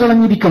കത്തിച്ചു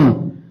കളഞ്ഞിരിക്കുന്നു.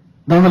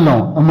 ഇതാണല്ലോ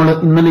നമ്മൾ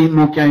ഇന്നലെ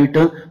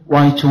നോക്കിയായിട്ട്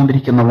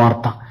വായിച്ചുകൊണ്ടിരിക്കുന്ന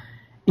വാർത്ത.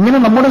 ഇങ്ങനെ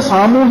നമ്മുടെ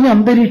സാമൂഹ്യ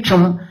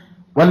അന്തരീക്ഷം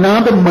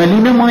വല്ലാതെ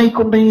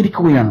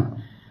മലിനമായിക്കൊണ്ടേയിരിക്കുകയാണ്.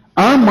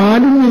 ആ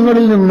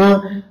മാലിന്യങ്ങളിൽ നിന്ന്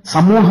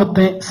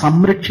സമൂഹത്തെ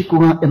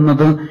സംരക്ഷിക്കുക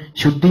എന്നത്,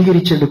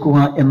 ശുദ്ധീകരിച്ചെടുക്കുക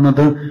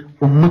എന്നത്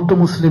ഉമ്മത്ത്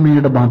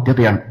മുസ്ലിമയുടെ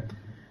ബാധ്യതയാണ്,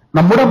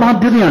 നമ്മുടെ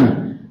ബാധ്യതയാണ്.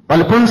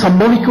 പലപ്പോഴും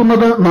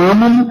സംഭവിക്കുന്നത്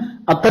നാമും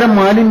അത്തരം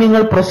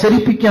മാലിന്യങ്ങൾ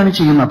പ്രസരിപ്പിക്കുകയാണ്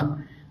ചെയ്യുന്നത്.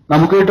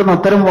 നമുക്ക് കിട്ടുന്ന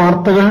അത്തരം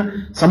വാർത്തകൾ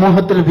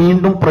സമൂഹത്തിൽ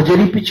വീണ്ടും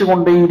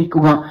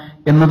പ്രചരിപ്പിച്ചുകൊണ്ടേയിരിക്കുക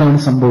എന്നതാണ്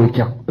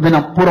സംഭവിക്കുക.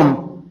 ഇതിനപ്പുറം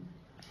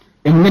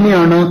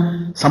എങ്ങനെയാണ്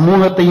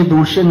സമൂഹത്തെ ഈ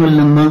ദൂഷ്യങ്ങളിൽ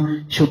നിന്ന്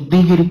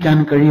ശുദ്ധീകരിക്കാൻ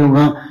കഴിയുക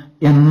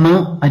എന്ന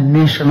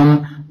അന്വേഷണം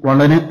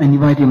വളരെ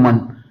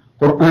അനിവാര്യമാണ്.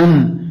 ഖുർആൻ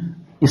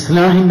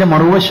ഇസ്ലാഹിന്റെ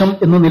മറുവശം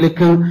എന്ന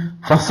നിലയ്ക്ക്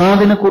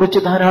ഫസാദിനെ കുറിച്ച്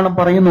ധാരാളം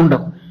പറയുന്നുണ്ട്.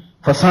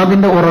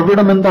 ഫസാദിന്റെ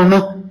ഉറവിടം എന്താണ്?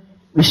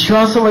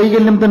 വിശ്വാസ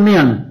വൈകല്യം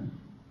തന്നെയാണ്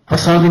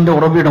ഫസാദിന്റെ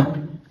ഉറവിടം.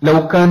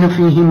 ലൗകാന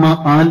ഫീഹിമ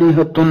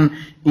ആലിഹത്തുൻ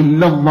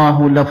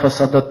ഇല്ലല്ലാഹു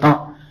ലഫസദത.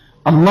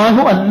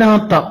 അല്ലാഹു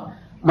അല്ലാത്ത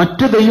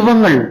മറ്റു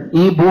ദൈവങ്ങൾ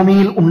ഈ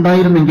ഭൂമിയിൽ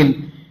ഉണ്ടായിരുന്നെങ്കിൽ,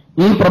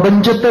 ഈ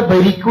പ്രപഞ്ചത്തെ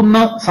ഭരിക്കുന്ന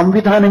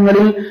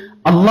സംവിധാനങ്ങളിൽ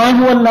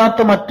അല്ലാഹു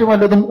അല്ലാത്ത മറ്റു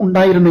വല്ലതും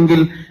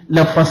ഉണ്ടായിരുന്നെങ്കിൽ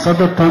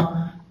ലഫസദത,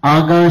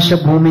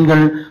 ആകാശഭൂമികൾ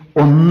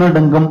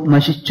ഒന്നടങ്കം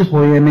നശിച്ചു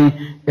പോയേനെ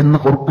എന്ന്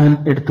ഖുർആൻ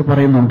എടുത്തു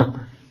പറയുന്നുണ്ട്.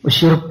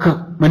 ശിർക്ക്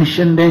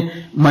മനുഷ്യന്റെ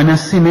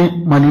മനസ്സിനെ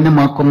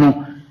മലിനമാക്കുന്നു,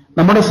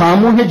 നമ്മുടെ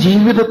സാമൂഹ്യ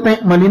ജീവിതത്തെ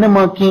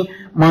മലിനമാക്കി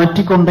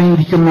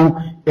മാറ്റിക്കൊണ്ടേയിരിക്കുന്നു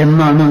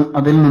എന്നാണ്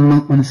അതിൽ നിന്ന്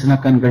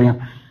മനസ്സിലാക്കാൻ കഴിയാം.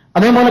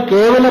 അതേപോലെ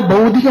കേവല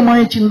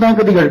ഭൗതികമായ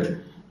ചിന്താഗതികൾ,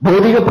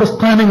 ഭൗതിക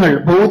പ്രസ്ഥാനങ്ങൾ,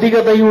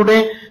 ഭൗതികതയുടെ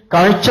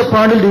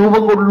കാഴ്ചപ്പാടിൽ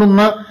രൂപം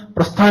കൊള്ളുന്ന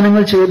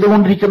പ്രസ്ഥാനങ്ങൾ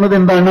ചെയ്തുകൊണ്ടിരിക്കുന്നത്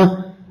എന്താണ്?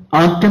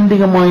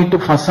 ആത്യന്തികമായിട്ട്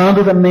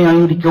ഫസാദ്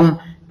തന്നെയായിരിക്കും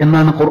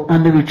എന്നാണ്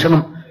ഖുർആന്റെ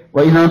വീക്ഷണം.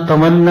 വൈനാ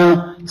തവല്ല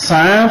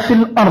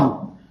സഅഫിൽ അർദ്,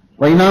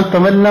 വൈനാ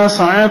തവല്ല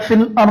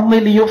സഅഫിൽ അർദ്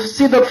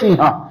ലിയുഫ്സിദ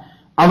ഫീഹാ.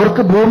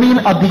 അവർക്ക് ഭൂമിയിൽ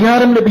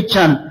അധികാരം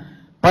ലഭിച്ചാൽ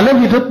പല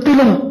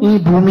വിധത്തിലും ഈ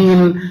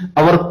ഭൂമിയിൽ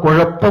അവർ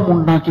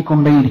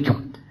കുഴപ്പമുണ്ടാക്കിക്കൊണ്ടേയിരിക്കും.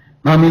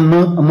 നാം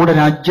ഇന്ന് നമ്മുടെ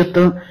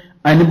രാജ്യത്ത്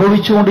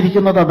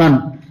അനുഭവിച്ചുകൊണ്ടിരിക്കുന്നത് അതാണ്.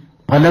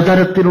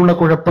 പലതരത്തിലുള്ള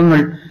കുഴപ്പങ്ങൾ,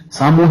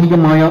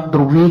 സാമൂഹികമായ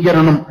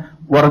ധ്രുവീകരണം,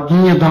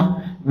 വർഗീയത,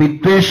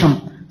 വിദ്വേഷം,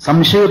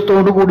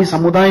 സംശയത്തോടുകൂടി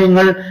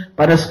സമുദായങ്ങൾ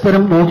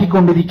പരസ്പരം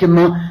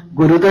നോക്കിക്കൊണ്ടിരിക്കുന്ന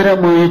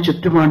ഗുരുതരമായ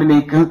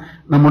ചുറ്റുപാടിലേക്ക്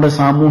നമ്മുടെ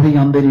സാമൂഹിക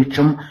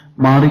അന്തരീക്ഷം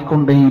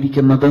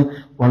മാറിക്കൊണ്ടേയിരിക്കുന്നത്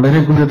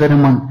വളരെ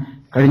ഗുരുതരമാണ്.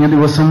 കഴിഞ്ഞ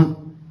ദിവസം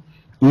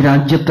ഈ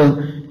രാജ്യത്ത്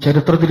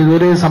ചരിത്രത്തിൽ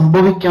ഇതുവരെ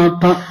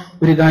സംഭവിക്കാത്ത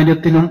ഒരു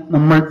കാര്യത്തിനും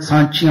നമ്മൾ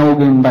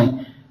സാക്ഷിയാവുകയുണ്ടായി.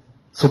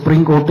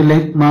 സുപ്രീം കോർട്ടിലെ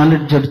 4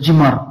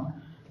 ജഡ്ജിമാർ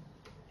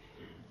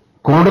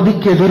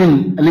കോടതിക്കെതിരിൽ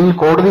അല്ലെങ്കിൽ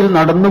കോടതിയിൽ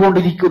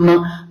നടന്നുകൊണ്ടിരിക്കുന്ന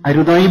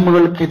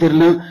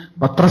അരുതായ്മകൾക്കെതിരിൽ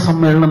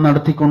പത്രസമ്മേളനം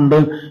നടത്തിക്കൊണ്ട്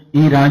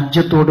ഈ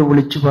രാജ്യത്തോട്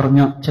വിളിച്ചു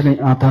പറഞ്ഞ ചില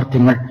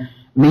യാഥാർത്ഥ്യങ്ങൾ,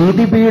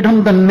 നീതിപീഠം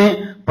തന്നെ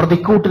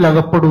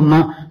പ്രതിക്കൂട്ടിലകപ്പെടുന്ന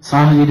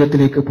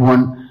സാഹചര്യത്തിലേക്ക്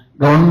പോകാൻ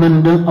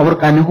ഗവൺമെന്റ്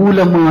അവർക്ക്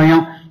അനുകൂലമായ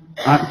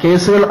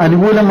കേസുകൾ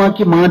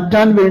അനുകൂലമാക്കി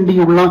മാറ്റാൻ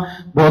വേണ്ടിയുള്ള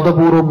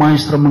ബോധപൂർവമായ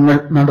ശ്രമങ്ങൾ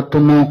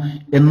നടത്തുന്നു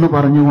എന്ന്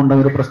പറഞ്ഞുകൊണ്ട്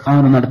അവർ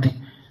പ്രസ്താവന നടത്തി.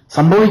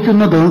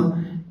 സംഭവിക്കുന്നത്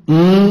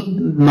ഈ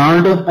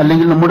നാട്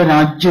അല്ലെങ്കിൽ നമ്മുടെ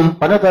രാജ്യം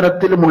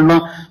പലതരത്തിലുമുള്ള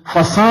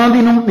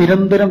ഫസാദിനും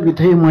നിരന്തരം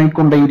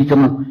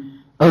വിധേയമായിക്കൊണ്ടേയിരിക്കുന്നു.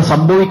 അത്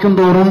സംഭവിക്കും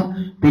തോറും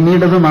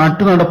പിന്നീടത്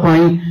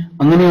നാട്ടുനടപ്പായി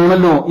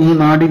അങ്ങനെയാണല്ലോ ഈ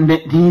നാടിന്റെ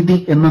രീതി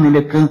എന്ന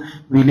നിലക്ക്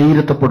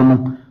വിലയിരുത്തപ്പെടുന്നു.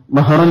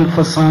 ബഹറൽ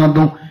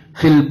ഫസാദു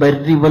ഫിൽ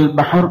ബർരി വൽ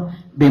ബഹർ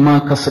ബിമാ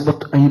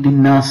കസബത്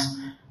ഐദിന്നാസ്.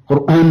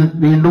 ഖുർആൻ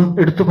വീണ്ടും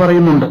എടുത്തു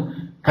പറയുന്നുണ്ട്,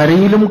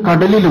 കരയിലും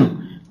കടലിലും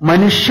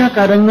മനുഷ്യ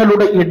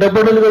കരങ്ങളുടെ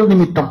ഇടപെടലുകൾ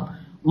നിമിത്തം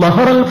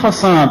ലഹറൽ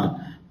ഫസാദ്,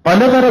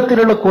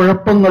 പലതരത്തിലുള്ള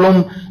കുഴപ്പങ്ങളും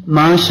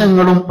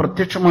നാശങ്ങളും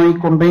പ്രത്യക്ഷമായി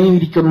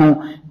കൊണ്ടേയിരിക്കുന്നു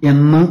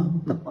എന്ന്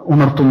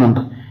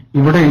ഉണർത്തുന്നുണ്ട്.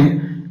 ഇവിടെ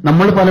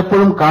നമ്മൾ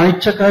പലപ്പോഴും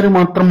കാഴ്ചക്കാർ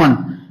മാത്രമാണ്.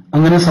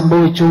 അങ്ങനെ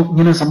സംഭവിച്ചു,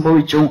 ഇങ്ങനെ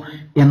സംഭവിച്ചു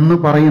എന്ന്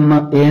പറയുന്ന,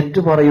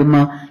 ഏറ്റുപറയുന്ന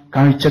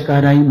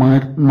കാഴ്ചക്കാരായി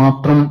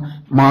മാത്രം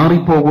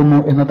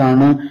മാറിപ്പോകുന്നു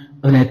എന്നതാണ്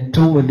അതിൽ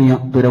ഏറ്റവും വലിയ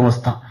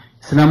ദുരവസ്ഥ.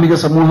 ഇസ്ലാമിക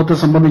സമൂഹത്തെ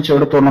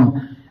സംബന്ധിച്ചിടത്തോളം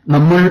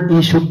നമ്മൾ ഈ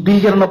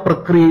ശുദ്ധീകരണ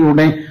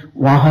പ്രക്രിയയുടെ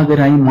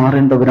വാഹകരായി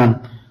മാറേണ്ടവരാണ്.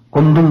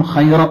 കുന്തും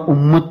ഖൈറ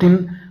ഉമ്മത്തിൻ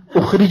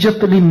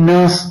ഉഖ്രിജത്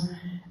ലിന്നാസ്,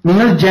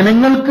 നിങ്ങൾ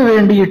ജനങ്ങൾക്ക്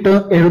വേണ്ടിയിട്ട്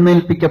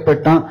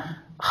എഴുന്നേൽപ്പിക്കപ്പെട്ട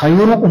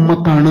ഖൈറു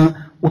ഉമ്മത്താണ്,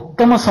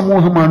 ഉത്തമ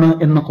സമൂഹമാണ്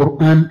എന്ന്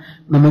ഖുർആൻ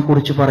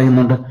നമ്മെക്കുറിച്ച്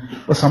പറയുന്നുണ്ട്.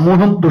 അപ്പൊ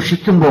സമൂഹം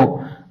ദുഷിക്കുമ്പോൾ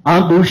ആ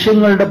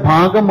ദൂഷ്യങ്ങളുടെ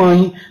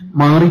ഭാഗമായി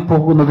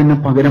മാറിപ്പോകുന്നതിന്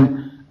പകരം,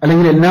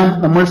 അല്ലെങ്കിൽ എല്ലാം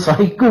നമ്മൾ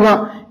സഹിക്കുക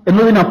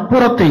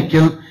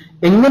എന്നതിനപ്പുറത്തേക്ക്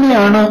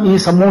എങ്ങനെയാണ് ഈ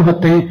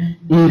സമൂഹത്തെ,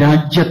 ഈ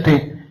രാജ്യത്തെ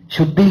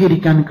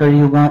ശുദ്ധീകരിക്കാൻ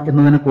കഴിയുക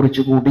എന്നതിനെ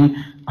കുറിച്ച് കൂടി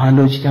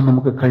ആലോചിക്കാൻ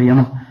നമുക്ക്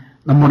കഴിയണം.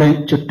 നമ്മുടെ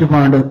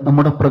ചുറ്റുപാട്,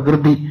 നമ്മുടെ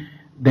പ്രകൃതി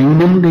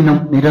ദൈനംദിനം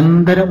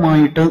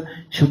നിരന്തരമായിട്ട്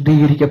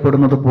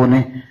ശുദ്ധീകരിക്കപ്പെടുന്നത് പോലെ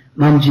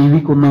നാം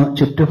ജീവിക്കുന്ന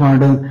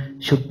ചുറ്റുപാട്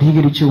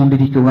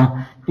ശുദ്ധീകരിച്ചുകൊണ്ടിരിക്കുക,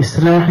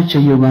 ഇസ്ലാഹ്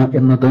ചെയ്യുക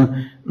എന്നത്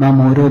നാം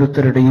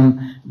ഓരോരുത്തരുടെയും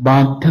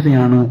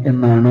ബാധ്യതയാണ്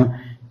എന്നാണ്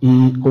ഈ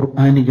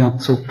ഖുർആനിക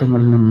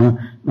സൂക്തങ്ങളിൽ നിന്ന്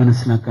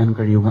മനസ്സിലാക്കാൻ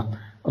കഴിയുക.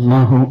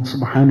 അല്ലാഹു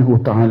സുബ്ഹാനഹു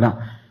തആല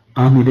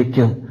ആ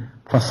നിലയ്ക്ക്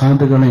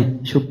ഫസാദുകളെ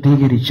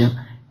ശുദ്ധീകരിച്ച്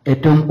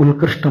ഏറ്റവും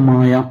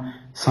ഉത്കൃഷ്ടമായ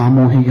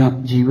സാമൂഹിക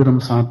ജീവിതം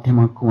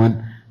സാധ്യമാക്കുവാൻ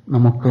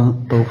നമുക്ക്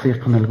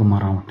തൗഫീഖ്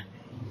നൽകുമാറാവട്ടെ.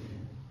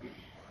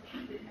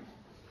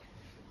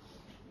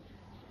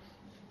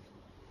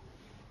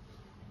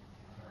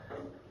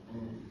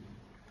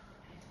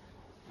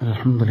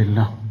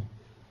 അൽഹംദുലില്ലാഹ്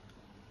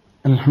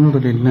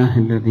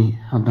അൽഹംദുലില്ലാഹില്ലദീ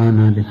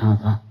ഹദാനാ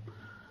ലിഹാദാ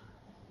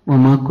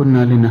വമാ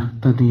കുന്നാ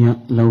ലിനഹ്തദിയ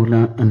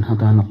ലൗലാ അൻ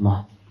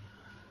ഹദാനല്ലാഹ്.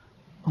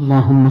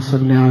 اللهم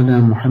صل على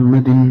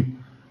محمد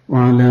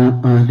وعلى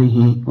آله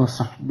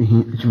وصحبه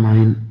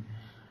أجمعين.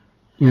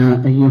 يا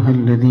أيها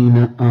الذين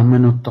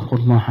آمنوا اتقوا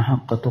الله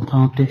حق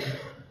تقاته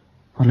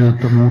ولا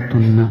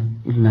تموتن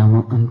إلا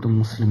وأنتم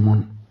مسلمون.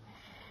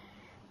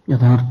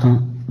 യഥാർത്ഥ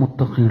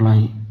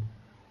മുത്തഖീകളായി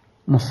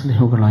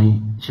മുസ്ലിഹുകളായി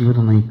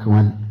ജീവിതം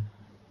നയിക്കുവാൻ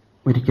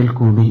ഒരിക്കൽ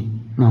കൂടി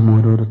നാം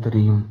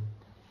ഓരോരുത്തരെയും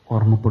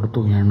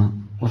ഓർമ്മപ്പെടുത്തുകയാണ്,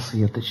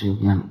 വസിയത്ത്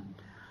ചെയ്യുകയാണ്.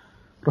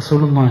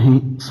 റസൂലുള്ളാഹി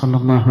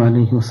സ്വല്ലല്ലാഹു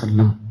അലൈഹി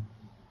വസല്ലം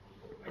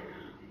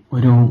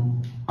ഒരു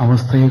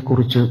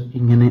അവസ്ഥയെക്കുറിച്ച്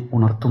ഇങ്ങനെ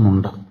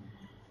ഉണർത്തുന്നുണ്ട്.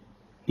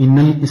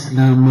 ഇന്നൽ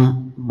ഇസ്ലാമ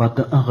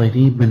ബദഅ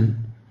ഗരീബൻ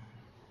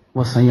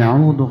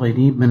വസയഊദു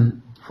ഗരീബൻ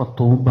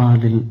ഫതൂബാ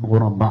ലിൽ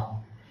ഗുറബ.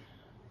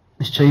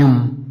 നിശ്ചയം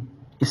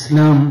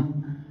ഇസ്ലാം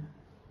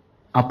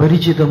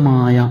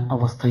അപരിചിതമായ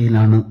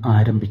അവസ്ഥയിലാണ്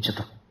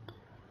ആരംഭിച്ചത്.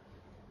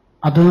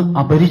 അത്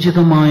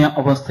അപരിചിതമായ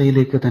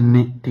അവസ്ഥയിലേക്ക്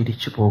തന്നെ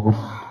തിരിച്ചു പോകും.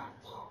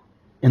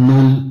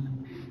 എന്നാൽ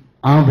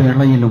ആ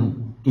വേളയിലും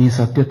ഈ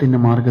സത്യത്തിന്റെ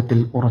മാർഗത്തിൽ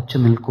ഉറച്ചു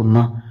നിൽക്കുന്ന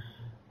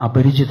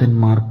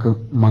അപരിചിതന്മാർക്ക്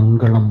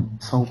മംഗളം,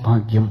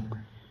 സൗഭാഗ്യം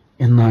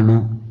എന്നാണ്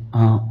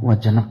ആ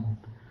വചനം.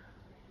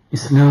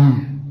 ഇസ്ലാം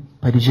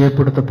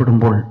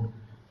പരിചയപ്പെടുത്തപ്പെടുമ്പോൾ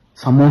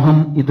സമൂഹം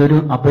ഇതൊരു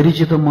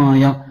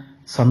അപരിചിതമായ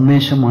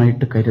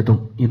സന്ദേശമായിട്ട് കരുതും.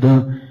 ഇത്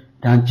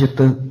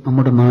രാജ്യത്ത്,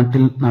 നമ്മുടെ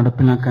നാട്ടിൽ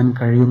നടപ്പിലാക്കാൻ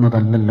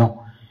കഴിയുന്നതല്ലല്ലോ,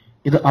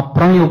 ഇത്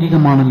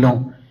അപ്രായോഗികമാണല്ലോ,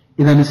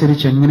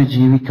 ഇതനുസരിച്ച് എങ്ങനെ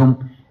ജീവിക്കും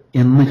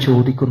എന്ന്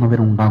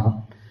ചോദിക്കുന്നവരുണ്ടാകും.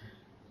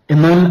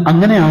 എന്നാൽ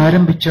അങ്ങനെ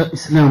ആരംഭിച്ച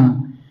ഇസ്ലാം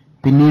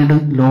പിന്നീട്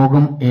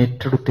ലോകം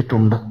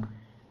ഏറ്റെടുത്തിട്ടുണ്ട്.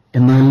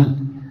 എന്നാൽ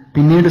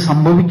പിന്നീട്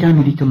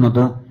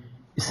സംഭവിക്കാനിരിക്കുന്നത്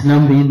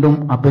ഇസ്ലാം വീണ്ടും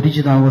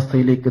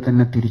അപരിചിതാവസ്ഥയിലേക്ക്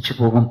തന്നെ തിരിച്ചു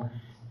പോകും.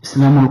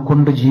 ഇസ്ലാം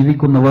ഉൾക്കൊണ്ട്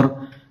ജീവിക്കുന്നവർ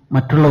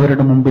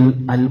മറ്റുള്ളവരുടെ മുമ്പിൽ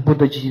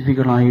അത്ഭുത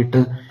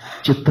ജീവികളായിട്ട്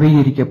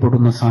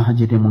ചിത്രീകരിക്കപ്പെടുന്ന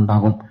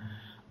സാഹചര്യമുണ്ടാകും.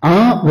 ആ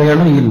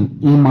വേളയിൽ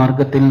ഈ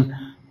മാർഗത്തിൽ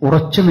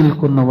ഉറച്ചു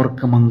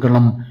നിൽക്കുന്നവർക്ക്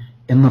മംഗളം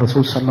എന്ന്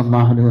റസൂൽ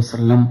സല്ലല്ലാഹു അലൈഹി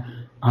വസല്ലം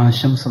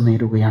ആശംസ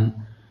നേരുകയാണ്.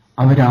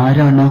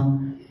 അവരാരാണ്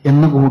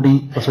എന്നുകൂടി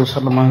റസൂൽ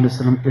സല്ലല്ലാഹു അലൈഹി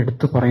വസല്ലം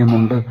എടുത്തു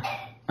പറയുന്നുണ്ട്.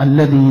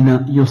 അല്ലദീന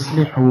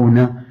യുസ്ലിഹൂന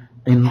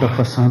ഇൻദ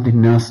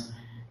ഫസാദിന്നാസ്.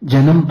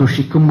 ജനം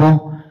ദുഷിക്കുമ്പോൾ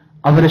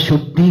അവരെ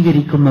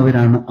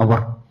ശുദ്ധീകരിക്കുന്നവരാണ് അവർ.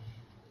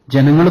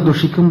 ജനങ്ങൾ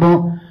ദുഷിക്കുമ്പോൾ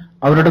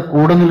അവരുടെ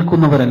കൂടെ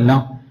നിൽക്കുന്നവരല്ല.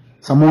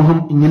 സമൂഹം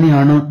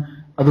ഇങ്ങനെയാണ്,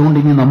 അതുകൊണ്ട്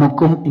ഇനി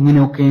നമുക്കും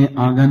ഇങ്ങനെയൊക്കെ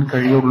ആകാൻ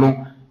കഴിയുള്ളൂ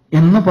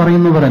എന്ന്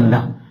പറയുന്നവരല്ല.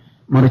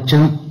 മറിച്ച്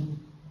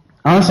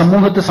ആ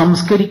സമൂഹത്തെ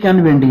സംസ്കരിക്കാൻ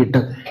വേണ്ടിയിട്ട്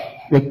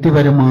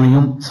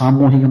വ്യക്തിപരമായും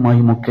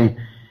സാമൂഹികമായുമൊക്കെ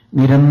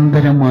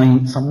നിരന്തരമായി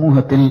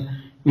സമൂഹത്തിൽ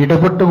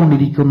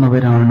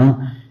ഇടപെട്ടുകൊണ്ടിരിക്കുന്നവരാണ്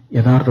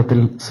യഥാർത്ഥത്തിൽ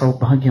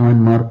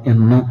സൗഭാഗ്യവാന്മാർ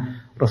എന്ന്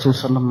റസൂൽ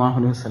സല്ലല്ലാഹു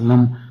അലൈഹി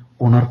വസല്ലം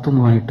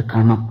ഉണർത്തുന്നതായിട്ട്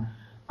കാണാം.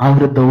 ആ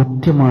ഒരു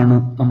ദൗത്യമാണ്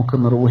നമുക്ക്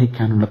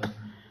നിർവഹിക്കാനുള്ളത്.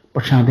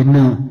 പക്ഷെ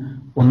അതിന്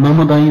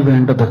ഒന്നാമതായി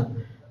വേണ്ടത്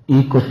ഈ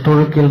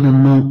കൊത്തൊഴുക്കിൽ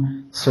നിന്ന്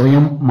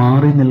സ്വയം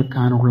മാറി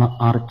നിൽക്കാനുള്ള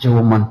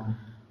ആർജവമാണ്.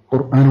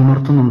 ഖുർആൻ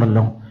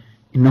ഉണർത്തുന്നുണ്ടല്ലോ,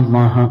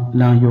 ഇന്നല്ലാഹ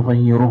ലാ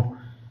യുഗയ്യിറു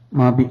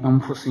മാ ബി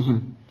അൻഫുസിഹിം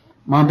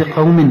മാ ബി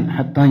ഖൗമിൻ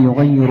ഹത്താ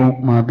യുഗയ്യിറു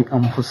മാ ബി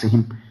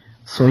അൻഫുസിഹിം.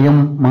 സ്വയം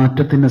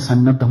മാറ്റത്തിന്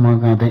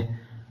സന്നദ്ധമാകാതെ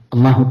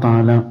അല്ലാഹു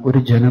തആല ഒരു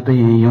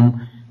ജനതയെയും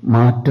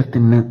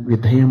മാറ്റത്തിന്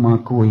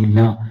വിധേയമാക്കുകയില്ല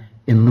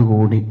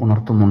എന്നുകൂടി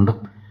ഉണർത്തുന്നുണ്ട്.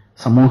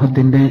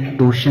 സമൂഹത്തിന്റെ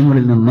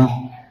ദൂഷ്യങ്ങളിൽ നിന്ന്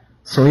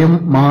സ്വയം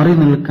മാറി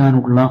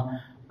നിൽക്കാനുള്ള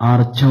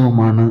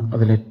ആർജവമാണ്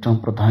അതിലേറ്റവും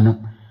പ്രധാനം.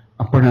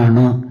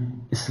 അപ്പോഴാണ്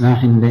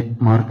ഇസ്ലാഹിന്റെ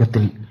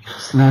മാർഗത്തിൽ,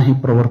 ഇസ്ലാഹി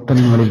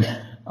പ്രവർത്തനങ്ങളിൽ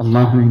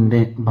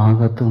അള്ളാഹുവിന്റെ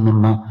ഭാഗത്തു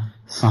നിന്നുള്ള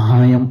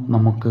സഹായം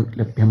നമുക്ക്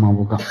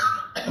ലഭ്യമാവുക.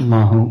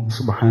 അല്ലാഹു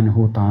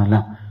സുബ്ഹാനഹു തആല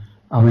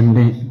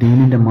അവന്റെ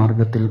ദീനിന്റെ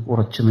മാർഗത്തിൽ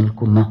ഉറച്ചു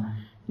നിൽക്കുന്ന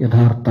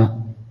യഥാർത്ഥ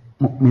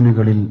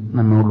മുഅ്മിനുകളിൽ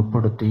നമ്മെ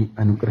ഉൾപ്പെടുത്തി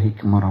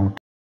അനുഗ്രഹിക്കുമാറാവട്ടെ.